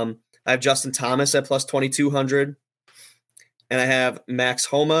 I have Justin Thomas at plus 2,200, and I have Max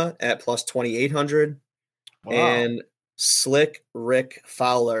Homa at plus 2,800, and Slick Rick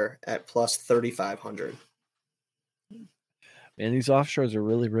Fowler at plus 3,500. Man, these offshores are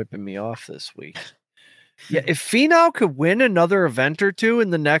really ripping me off this week. Yeah, if Finau could win another event or two in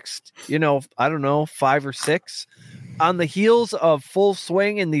the next, 5 or 6, on the heels of Full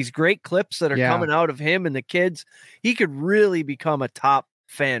Swing and these great clips that are coming out of him and the kids, he could really become a top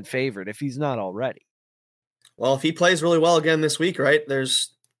fan favorite if he's not already. Well, if he plays really well again this week, right? He's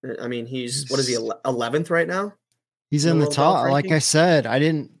what is he, 11th right now? He's in the top. Like I said, I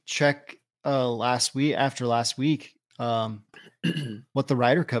didn't check last week what the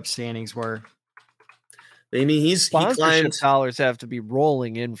Ryder Cup standings were. I mean, sponsorship dollars have to be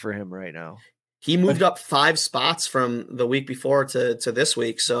rolling in for him right now. He moved up 5 spots from the week before to this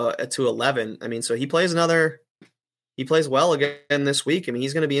week, so to 11. I mean, so he plays well again this week. I mean,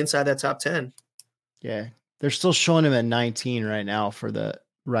 he's going to be inside that top 10. Yeah, they're still showing him at 19 right now for the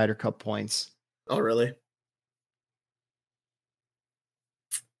Ryder Cup points. Oh, really?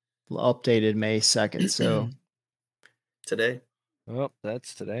 Updated May 2nd. So Today. Oh,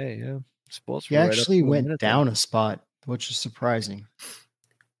 that's today. Yeah. Supposed to he be right up actually to the went minute down a spot, which is surprising.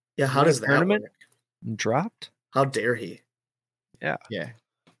 Yeah, how Won a does that tournament? work? And dropped? How dare he? Yeah. Yeah.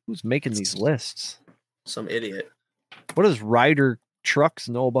 Who's making these lists? Some idiot. What does Ryder Trucks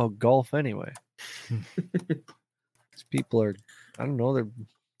know about golf anyway? These people are, I don't know, they're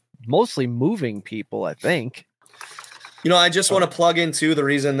mostly moving people, I think. I just want to plug into the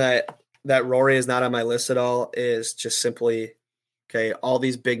reason that Rory is not on my list at all is just simply, okay, all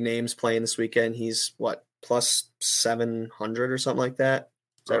these big names playing this weekend. He's what, plus 700 or something like that?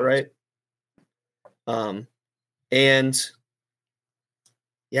 Is that right? And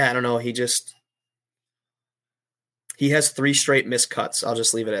yeah, I don't know. He has 3 straight missed cuts. I'll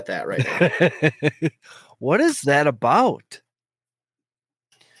just leave it at that right now. What is that about?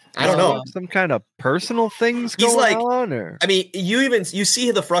 I don't know. Some kind of personal things He's going like, on, or I mean, you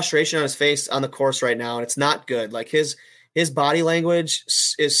see the frustration on his face on the course right now, and it's not good. Like his body language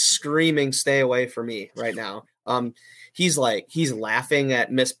is screaming, "Stay away from me!" right now. He's laughing at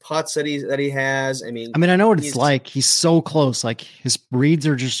missed putts that he has. I mean, I know what it's like. He's so close. Like his reads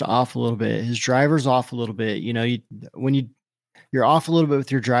are just off a little bit. His driver's off a little bit. When you're off a little bit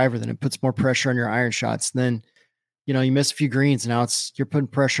with your driver, then it puts more pressure on your iron shots. Then, you miss a few greens, and now you're putting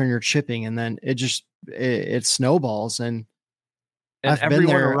pressure on your chipping, and then it snowballs. And I've everyone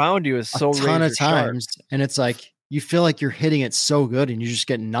been there around you is so a ton of razor sharp. times, and it's like you feel like you're hitting it so good, and you just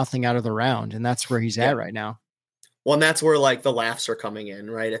get nothing out of the round, and that's where he's at right now. Well, and that's where like the laughs are coming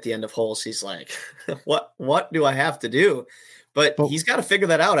in, right? At the end of holes, he's like, what do I have to do? But he's got to figure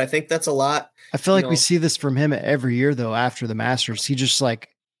that out. I think that's a lot. I feel like we see this from him every year, though, after the Masters. He just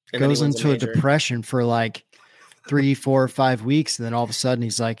goes into a depression for 3, 4, 5 weeks. And then all of a sudden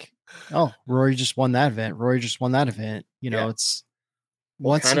he's like, oh, Rory just won that event. Rory just won that event. It's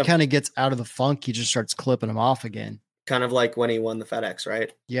once he kind of gets out of the funk, he just starts clipping them off again. Kind of like when he won the FedEx,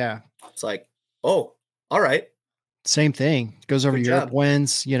 right? Yeah. It's like, oh, all right. Same thing. Goes over to Europe,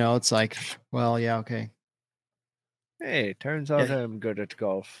 wins. It's like, well, yeah, okay. Hey, turns out I'm good at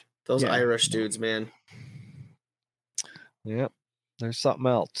golf. Those Irish dudes, man. Yep. There's something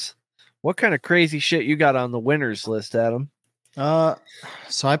else. What kind of crazy shit you got on the winners list, Adam?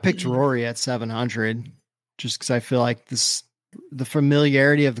 So I picked Rory at 700 just because I feel like the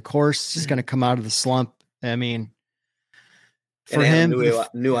familiarity of the course is going to come out of the slump. I mean, for him,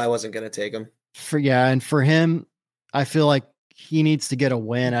 knew I wasn't going to take him. And for him, I feel like he needs to get a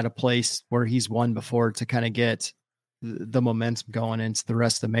win at a place where he's won before to kind of get the momentum going into the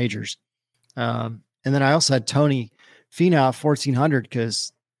rest of the majors. And then I also had Tony Finau at 1400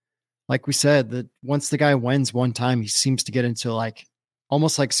 because, like we said, that once the guy wins one time, he seems to get into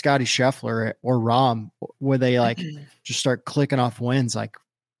almost like Scotty Scheffler or Rahm, where they just start clicking off wins,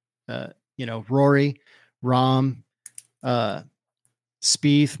 Rory, Rahm,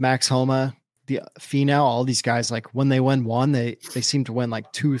 Spieth, Max Homa, the Finau, all these guys, when they win one, they seem to win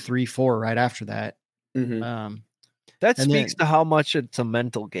 2, 3, 4 right after that. Mm-hmm. That speaks to how much it's a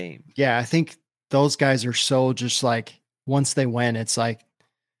mental game. Yeah, I think those guys are so just once they win, it's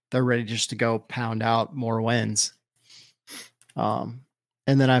they're ready just to go pound out more wins. And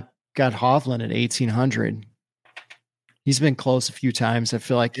then I got Hovland at 1800. He's been close a few times. I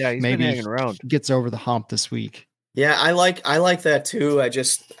feel like maybe been hanging around. Gets over the hump this week. Yeah, I like that too. I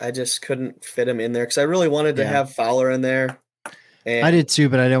just couldn't fit him in there because I really wanted to have Fowler in there. And I did too,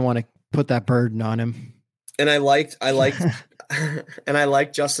 but I didn't want to put that burden on him. And I liked and I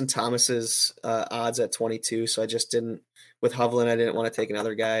liked Justin Thomas's odds at 22. So I just didn't with Hovland. I didn't want to take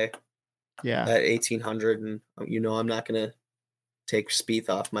another guy. Yeah, at 1800, and I'm not going to take Spieth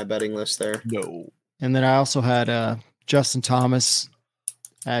off my betting list there. No. And then I also had Justin Thomas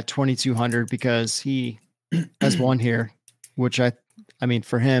at 2200 because he has won here, which I mean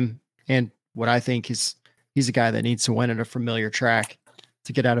for him and what I think is he's a guy that needs to win at a familiar track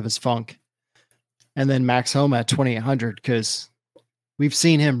to get out of his funk. And then Max Homa at 2800 because we've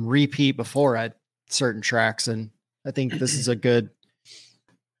seen him repeat before at certain tracks, and I think this is a good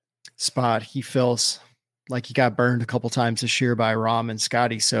spot. He feels like he got burned a couple times this year by Rahm and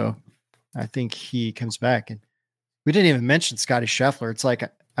Scotty, so I think he comes back. And we didn't even mention Scotty Scheffler. It's like I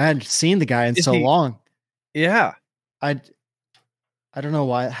hadn't seen the guy in so long. Yeah, I don't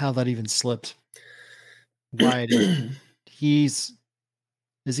know how that even slipped. Why did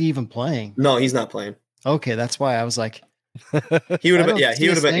is he even playing? No, he's not playing. Okay, that's why I was like, he would have been. Yeah, he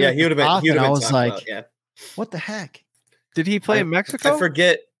would have been. Yeah, he would have been. I was like, yeah. What the heck? Did he play in Mexico? I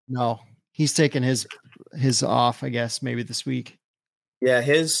forget. No, he's taking his off, I guess, maybe this week. Yeah,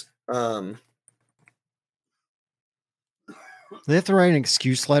 his They have to write an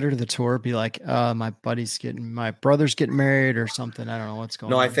excuse letter to the tour, be like, my brother's getting married or something. I don't know what's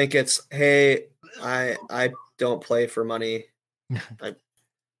going on. No, I think it's, hey, I don't play for money.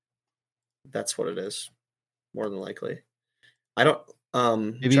 That's what it is, more than likely. I don't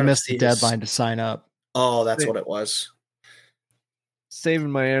maybe you missed the deadline to sign up. Oh, that's what it was.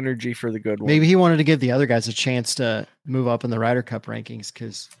 Saving my energy for the good one. Maybe he wanted to give the other guys a chance to move up in the Ryder Cup rankings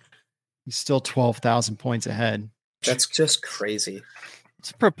because he's still 12,000 points ahead. That's just crazy.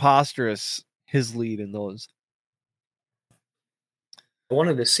 It's preposterous, his lead in those. I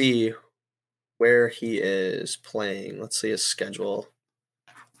wanted to see where he is playing. Let's see his schedule.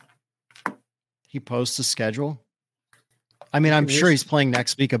 He posts a schedule? I mean, I'm sure he's playing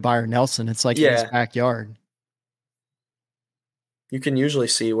next week at Byron Nelson. It's like in his backyard. You can usually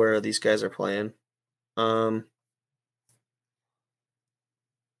see where these guys are playing. I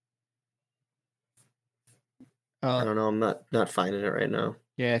don't know. I'm not finding it right now.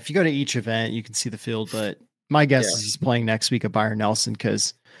 Yeah, if you go to each event, you can see the field. But my guess is he's playing next week at Byron Nelson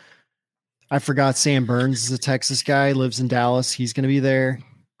because I forgot Sam Burns is a Texas guy, lives in Dallas. He's going to be there.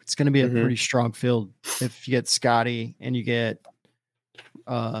 It's going to be a pretty strong field if you get Scotty and you get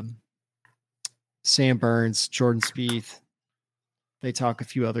Sam Burns, Jordan Spieth. They talk a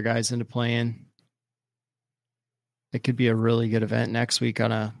few other guys into playing. It could be a really good event next week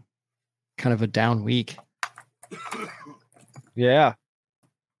on a kind of a down week. Yeah.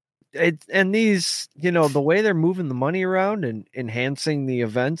 And these, the way they're moving the money around and enhancing the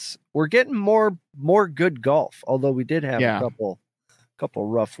events, we're getting more good golf. Although we did have a couple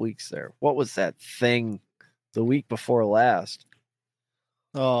rough weeks there. What was that thing the week before last?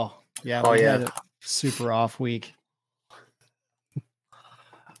 Oh, yeah. We had a super off week.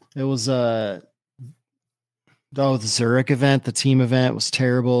 It was the Zurich event, the team event was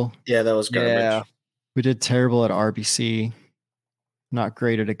terrible. Yeah, that was garbage. Yeah. We did terrible at RBC. Not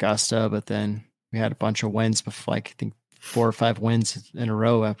great at Augusta, but then we had a bunch of wins before, I think 4 or 5 wins in a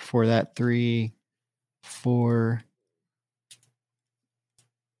row. Before that, 3, 4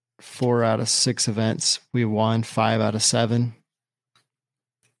 out of 6 events. We won 5 out of 7.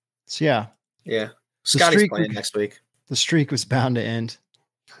 So yeah. Yeah. Scotty's playing next week. The streak was bound to end.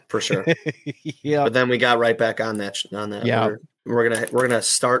 For sure. Yeah. But then we got right back on that. Yeah. We're gonna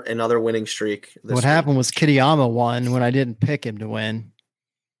start another winning streak. What happened was Kitayama won when I didn't pick him to win.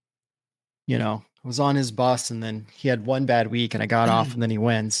 I was on his bus and then he had one bad week and I got off and then he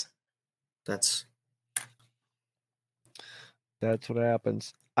wins. That's what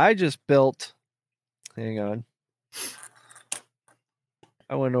happens. I just built. Hang on.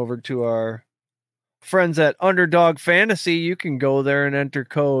 I went over to our friends at Underdog Fantasy. You can go there and enter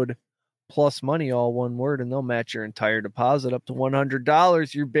code plus money, all one word, and they'll match your entire deposit up to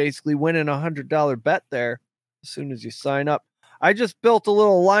 $100. You're basically winning a $100 bet there as soon as you sign up. I just built a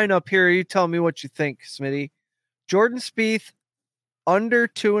little lineup here. You tell me what you think, Smitty. Jordan Spieth, under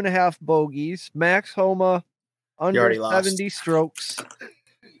 2.5 bogeys. Max Homa, under 70 strokes.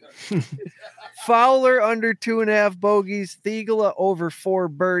 Fowler, under 2.5 bogeys. Thiegela, over 4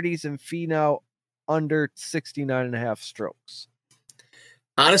 birdies. And Finau, under 69.5 strokes.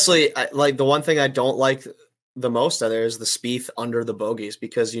 Honestly, the one thing I don't like the most of there is the Spieth under the bogeys,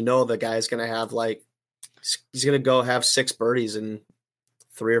 because the guy's going to have he's going to go have 6 birdies and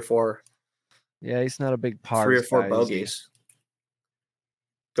 3 or 4. Yeah, he's not a big par. 3 or 4 bogeys.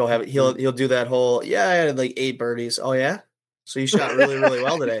 Go have it. He'll do that whole, I had 8 birdies. Oh yeah? So you shot really, really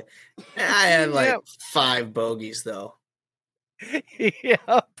well today. I had 5 bogeys though.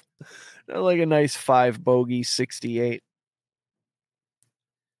 Yeah. Like a nice 5 bogey 68.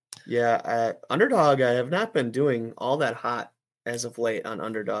 Yeah, Underdog, I have not been doing all that hot as of late on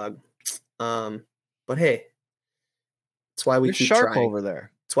Underdog. But hey, that's why we keep sharp trying. Over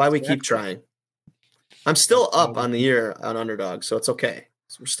there. That's why we keep trying. I'm still up on the year on Underdog, so it's okay.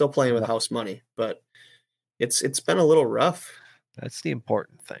 So we're still playing with house money, but it's been a little rough. That's the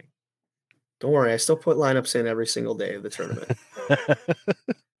important thing. Don't worry, I still put lineups in every single day of the tournament.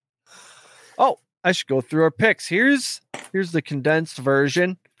 Oh, I should go through our picks. Here's the condensed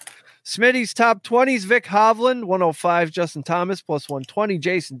version. Smitty's top 20s: Vic Hovland, 105. Justin Thomas, plus 120.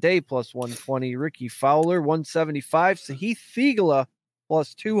 Jason Day, plus 120. Ricky Fowler, 175. Sahith Theegala,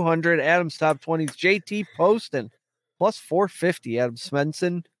 plus 200. Adam's top 20s: JT Poston, plus 450. Adam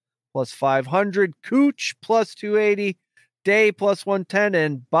Svensson, plus 500. Cooch, plus 280. Day, plus 110.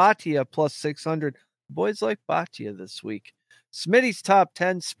 And Bhatia, plus 600. Boys like Bhatia this week. Smitty's top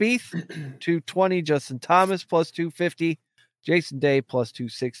 10: Spieth, 220. Justin Thomas, plus 250. Jason Day, plus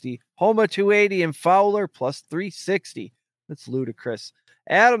 260. Homa, 280. And Fowler, plus 360. That's ludicrous.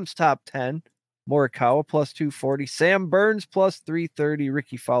 Adams top 10. Morikawa plus 240. Sam Burns plus 330.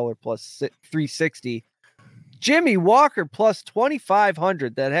 Ricky Fowler plus 360. Jimmy Walker plus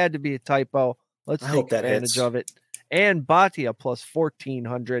 2,500. That had to be a typo. Let's take advantage of it. And Bhatia plus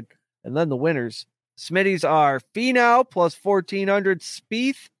 1,400. And then the winners. Smitty's are Finau plus 1,400.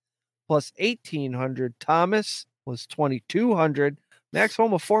 Spieth plus 1,800. Thomas plus 2,200. Max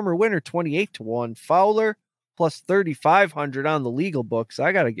Homa, former winner, 28-1. Fowler plus 3,500 on the legal books.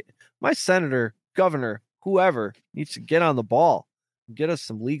 I got to get my senator, governor, whoever needs to get on the ball. Get us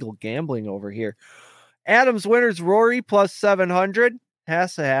some legal gambling over here. Adams winners, Rory plus 700.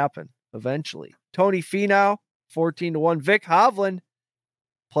 Has to happen eventually. Tony Finau, 14-1. Vic Hovland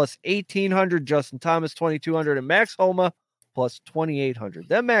plus 1,800. Justin Thomas, 2,200. And Max Homa plus 2,800.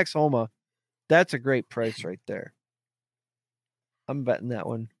 That Max Homa, that's a great price right there. I'm betting that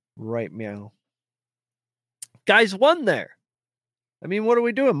one right meow. Guys won there. I mean, what are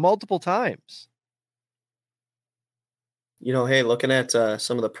we doing? Multiple times. Hey, looking at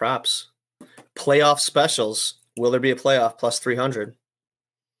some of the props. Playoff specials. Will there be a playoff plus 300?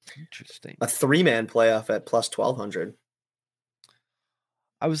 Interesting. A 3-man playoff at plus 1,200.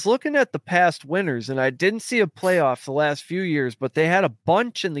 I was looking at the past winners, and I didn't see a playoff the last few years, but they had a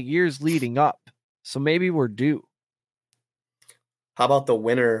bunch in the years leading up. So maybe we're due. How about the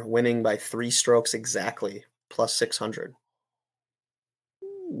winner winning by 3 strokes exactly, plus 600?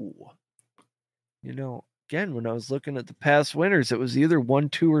 Ooh. Again, when I was looking at the past winners, it was either 1,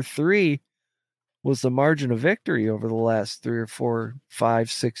 2, or 3 was the margin of victory over the last 3 or 4,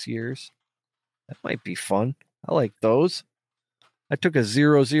 5, 6 years. That might be fun. I like those. I took a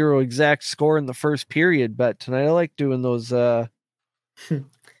 0-0 exact score in the first period bet tonight. I like doing those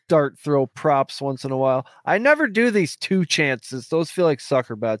dart throw props once in a while. I never do these 2 chances. Those feel like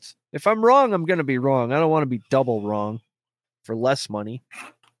sucker bets. If I'm wrong, I'm going to be wrong. I don't want to be double wrong for less money.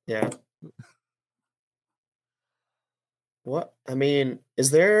 Yeah. What? I mean,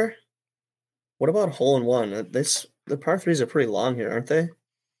 what about hole in one? The par 3s are pretty long here, aren't they?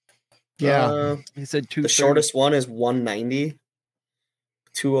 Yeah. He said 2. The shortest one is 190,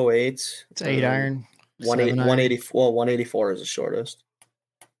 208. It's 8 iron. 184. Well, 184 is the shortest.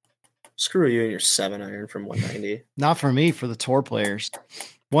 Screw you and your 7 iron from 190. Not for me, for the tour players.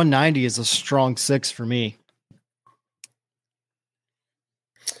 190 is a strong 6 for me.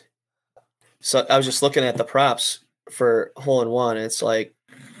 So I was just looking at the props for hole in one. It's like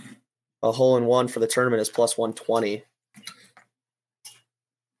a hole in one for the tournament is plus 120.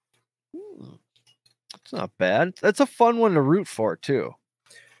 It's not bad. That's a fun one to root for too.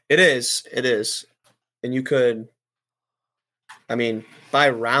 It is. And you could, by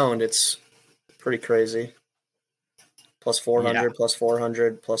round, it's pretty crazy. Plus 400, plus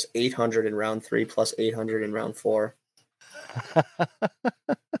 400, plus 800 in round 3, plus 800 in round 4.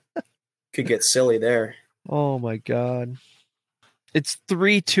 Could get silly there. Oh my God. It's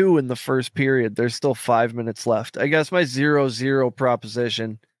 3-2 in the first period. There's still 5 minutes left. I guess my 0-0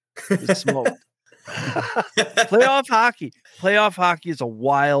 proposition is smoked. Playoff hockey is a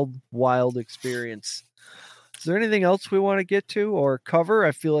wild, wild experience. Is there anything else we want to get to or cover?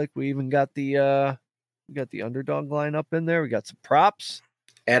 I feel like we even got the underdog line up in there. We got some props.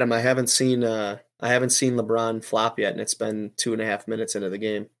 Adam, I haven't seen LeBron flop yet, and it's been 2.5 minutes into the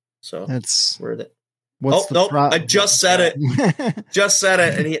game. So that's where the prop? I just said it. Just said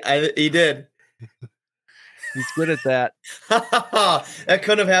it, and he did. He's good at that. That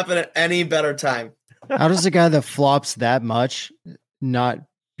couldn't have happened at any better time. How does a guy that flops that much not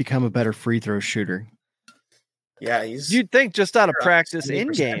become a better free throw shooter? Yeah, you'd think just out of practice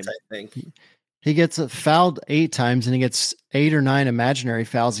in game. I think he gets fouled 8 times and he gets 8 or 9 imaginary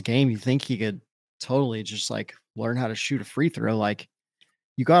fouls a game. You think he could totally just like learn how to shoot a free throw? Like,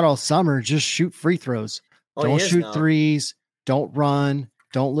 you got all summer, just shoot free throws. Don't shoot threes. Don't run.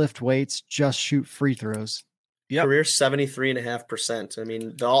 Don't lift weights. Just shoot free throws. Yep. Career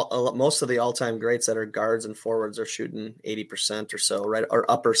 73.5%. Most of the all-time greats that are guards and forwards are shooting 80% or so, right?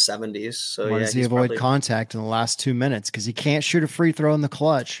 Or upper 70s. So why does he avoid contact in the last 2 minutes? Because he can't shoot a free throw in the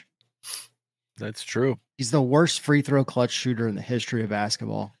clutch. That's true. He's the worst free throw clutch shooter in the history of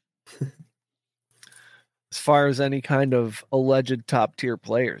basketball. As far as any kind of alleged top tier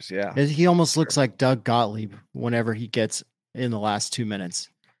players, yeah. He almost looks like Doug Gottlieb whenever he gets in the last 2 minutes.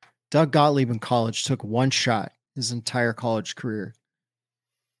 Doug Gottlieb in college took 1 shot his entire college career.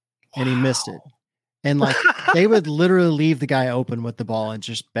 And he missed it. And like they would literally leave the guy open with the ball and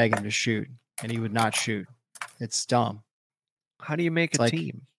just beg him to shoot. And he would not shoot. It's dumb. How do you make a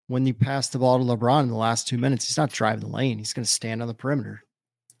team? When you pass the ball to LeBron in the last 2 minutes, he's not driving the lane. He's going to stand on the perimeter.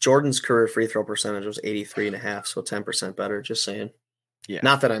 Jordan's career free throw percentage was 83.5, so 10% better. Just saying. Yeah.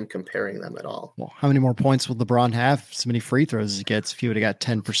 Not that I'm comparing them at all. Well, how many more points will LeBron have? So many free throws as he gets if he would have got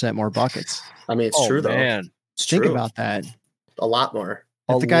 10% more buckets. I mean, it's true, though. It's Think true. about that. A lot more.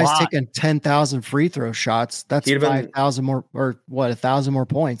 If the guy's taking 10,000 free throw shots, that's 5,000 more, or what, 1,000 more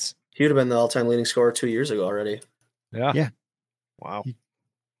points. He would have been the all-time leading scorer 2 years ago already. Yeah. Wow.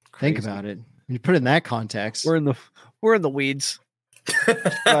 Think about it. When you put it in that context. We're in the weeds.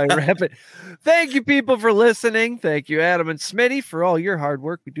 I wrap it. Thank you, people, for listening. Thank you, Adam and Smitty, for all your hard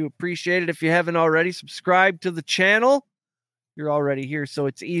work. We do appreciate it. If you haven't already, subscribe to the channel. You're already here, so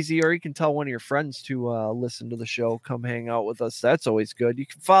it's easy, or you can tell one of your friends to listen to the show. Come hang out with us. That's always good. You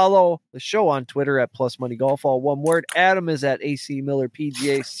can follow the show on Twitter at Plus Money Golf, all one word. Adam is at AC Miller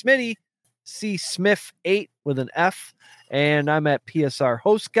PGA. Smitty, C Smith 8 with an F, and I'm at PSR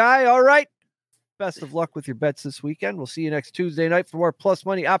Host Guy. All right. Best of luck with your bets this weekend. We'll see you next Tuesday night for more Plus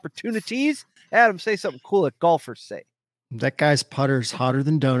Money opportunities. Adam, say something cool that golfers say. That guy's putter's hotter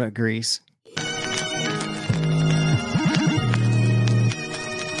than donut grease.